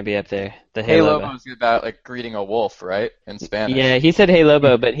is going to be up there. The Hey Hey Loba. Lobo is about greeting a wolf, right? In Spanish. Yeah, he said Hey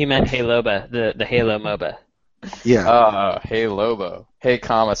Lobo, but he meant Hey Loba, the Halo MOBA. Yeah. Hey Lobo. Hey,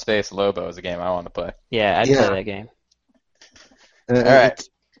 space Lobo is a game I want to play. Yeah, I'd play that game. All right. It's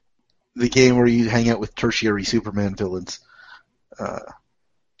the game where you hang out with tertiary Superman villains.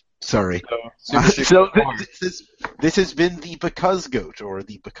 Sorry. So this has been the Because Goat, or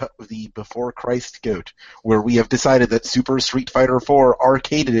the Before Christ Goat, where we have decided that Super Street Fighter 4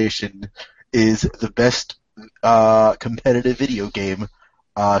 Arcade Edition is the best competitive video game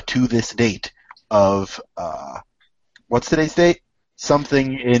to this date of what's today's date?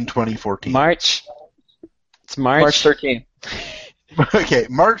 Something in 2014. March. It's March. March 13th. Okay,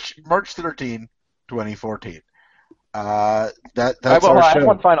 March 13, 2014. That's I our have show.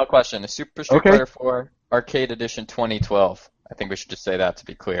 one final question. Is Super Street Okay. Fighter 4 Arcade Edition 2012? I think we should just say that to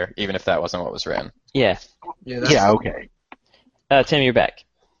be clear, even if that wasn't what was written. Yeah. Yeah, okay. Tim, you're back.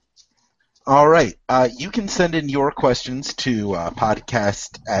 All right. You can send in your questions to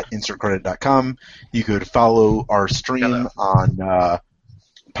podcast@insertcredit.com. You could follow our stream on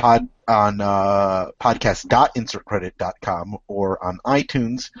podcast.insertcredit.com or on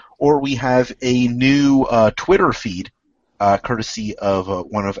iTunes, or we have a new Twitter feed, courtesy of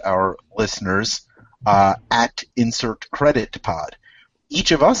one of our listeners, at InsertCreditPod.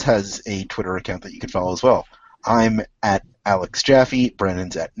 Each of us has a Twitter account that you can follow as well. I'm at Alex Jaffe,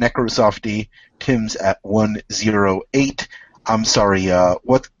 Brandon's at Necrosofty, Tim's at 108. I'm sorry,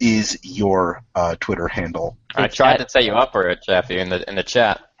 what is your Twitter handle? I tried to set you up for it, Jeffy, in the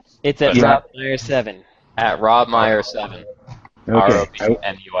chat. It's at Yeah. Rob Meyer 7. At Rob Meyer 7. Okay.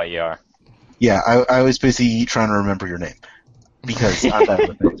 ROBMUYER. Yeah, I was busy trying to remember your name, because I'm bad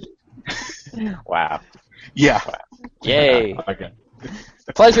with names. Wow. Yeah. Yay. Okay.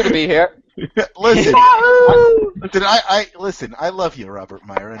 Pleasure to be here. Listen, listen, I love you, Robert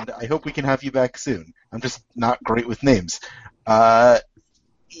Meyer, and I hope we can have you back soon. I'm just not great with names. You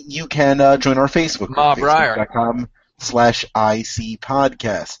can join our Facebook group, facebook.com/IC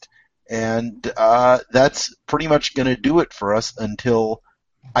podcast. And that's pretty much going to do it for us until,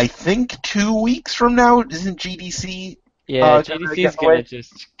 I think, 2 weeks from now. Isn't GDC? Yeah, GDC's going to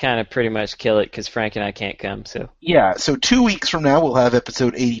just kind of pretty much kill it because Frank and I can't come. So Yeah, so 2 weeks from now we'll have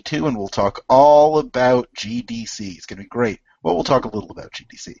episode 82, and we'll talk all about GDC. It's going to be great. Well, we'll talk a little about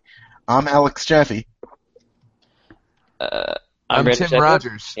GDC. I'm Alex Jaffe. I'm Brandon Tim Sheffield.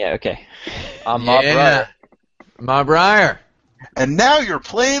 Rogers. Yeah, okay. I'm Mob Ryer. Mob Ryer. And now you're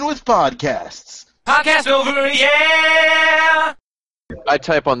playing with podcasts. Podcast over, yeah! I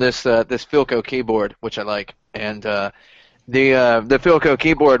type on this Philco keyboard, which I like, and the Philco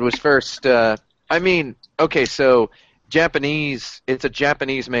keyboard was first. Okay, so Japanese. It's a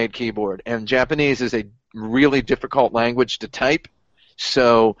Japanese-made keyboard, and Japanese is a really difficult language to type.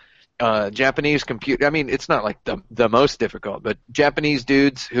 So Japanese computer. It's not like the most difficult, but Japanese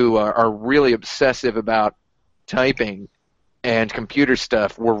dudes who are really obsessive about typing and computer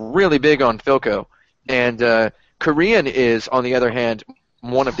stuff were really big on Philco, and Korean is, on the other hand,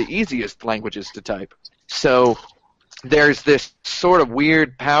 one of the easiest languages to type. So there's this sort of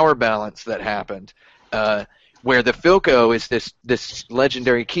weird power balance that happened, where the Philco is this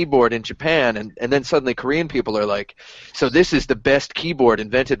legendary keyboard in Japan, and then suddenly Korean people are like, so this is the best keyboard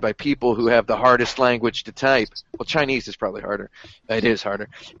invented by people who have the hardest language to type. Well, Chinese is probably harder. It is harder.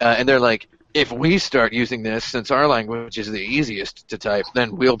 And they're like, if we start using this, since our language is the easiest to type,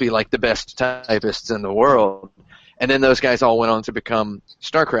 then we'll be like the best typists in the world. And then those guys all went on to become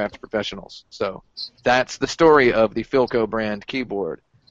StarCraft professionals. So that's the story of the Philco brand keyboard.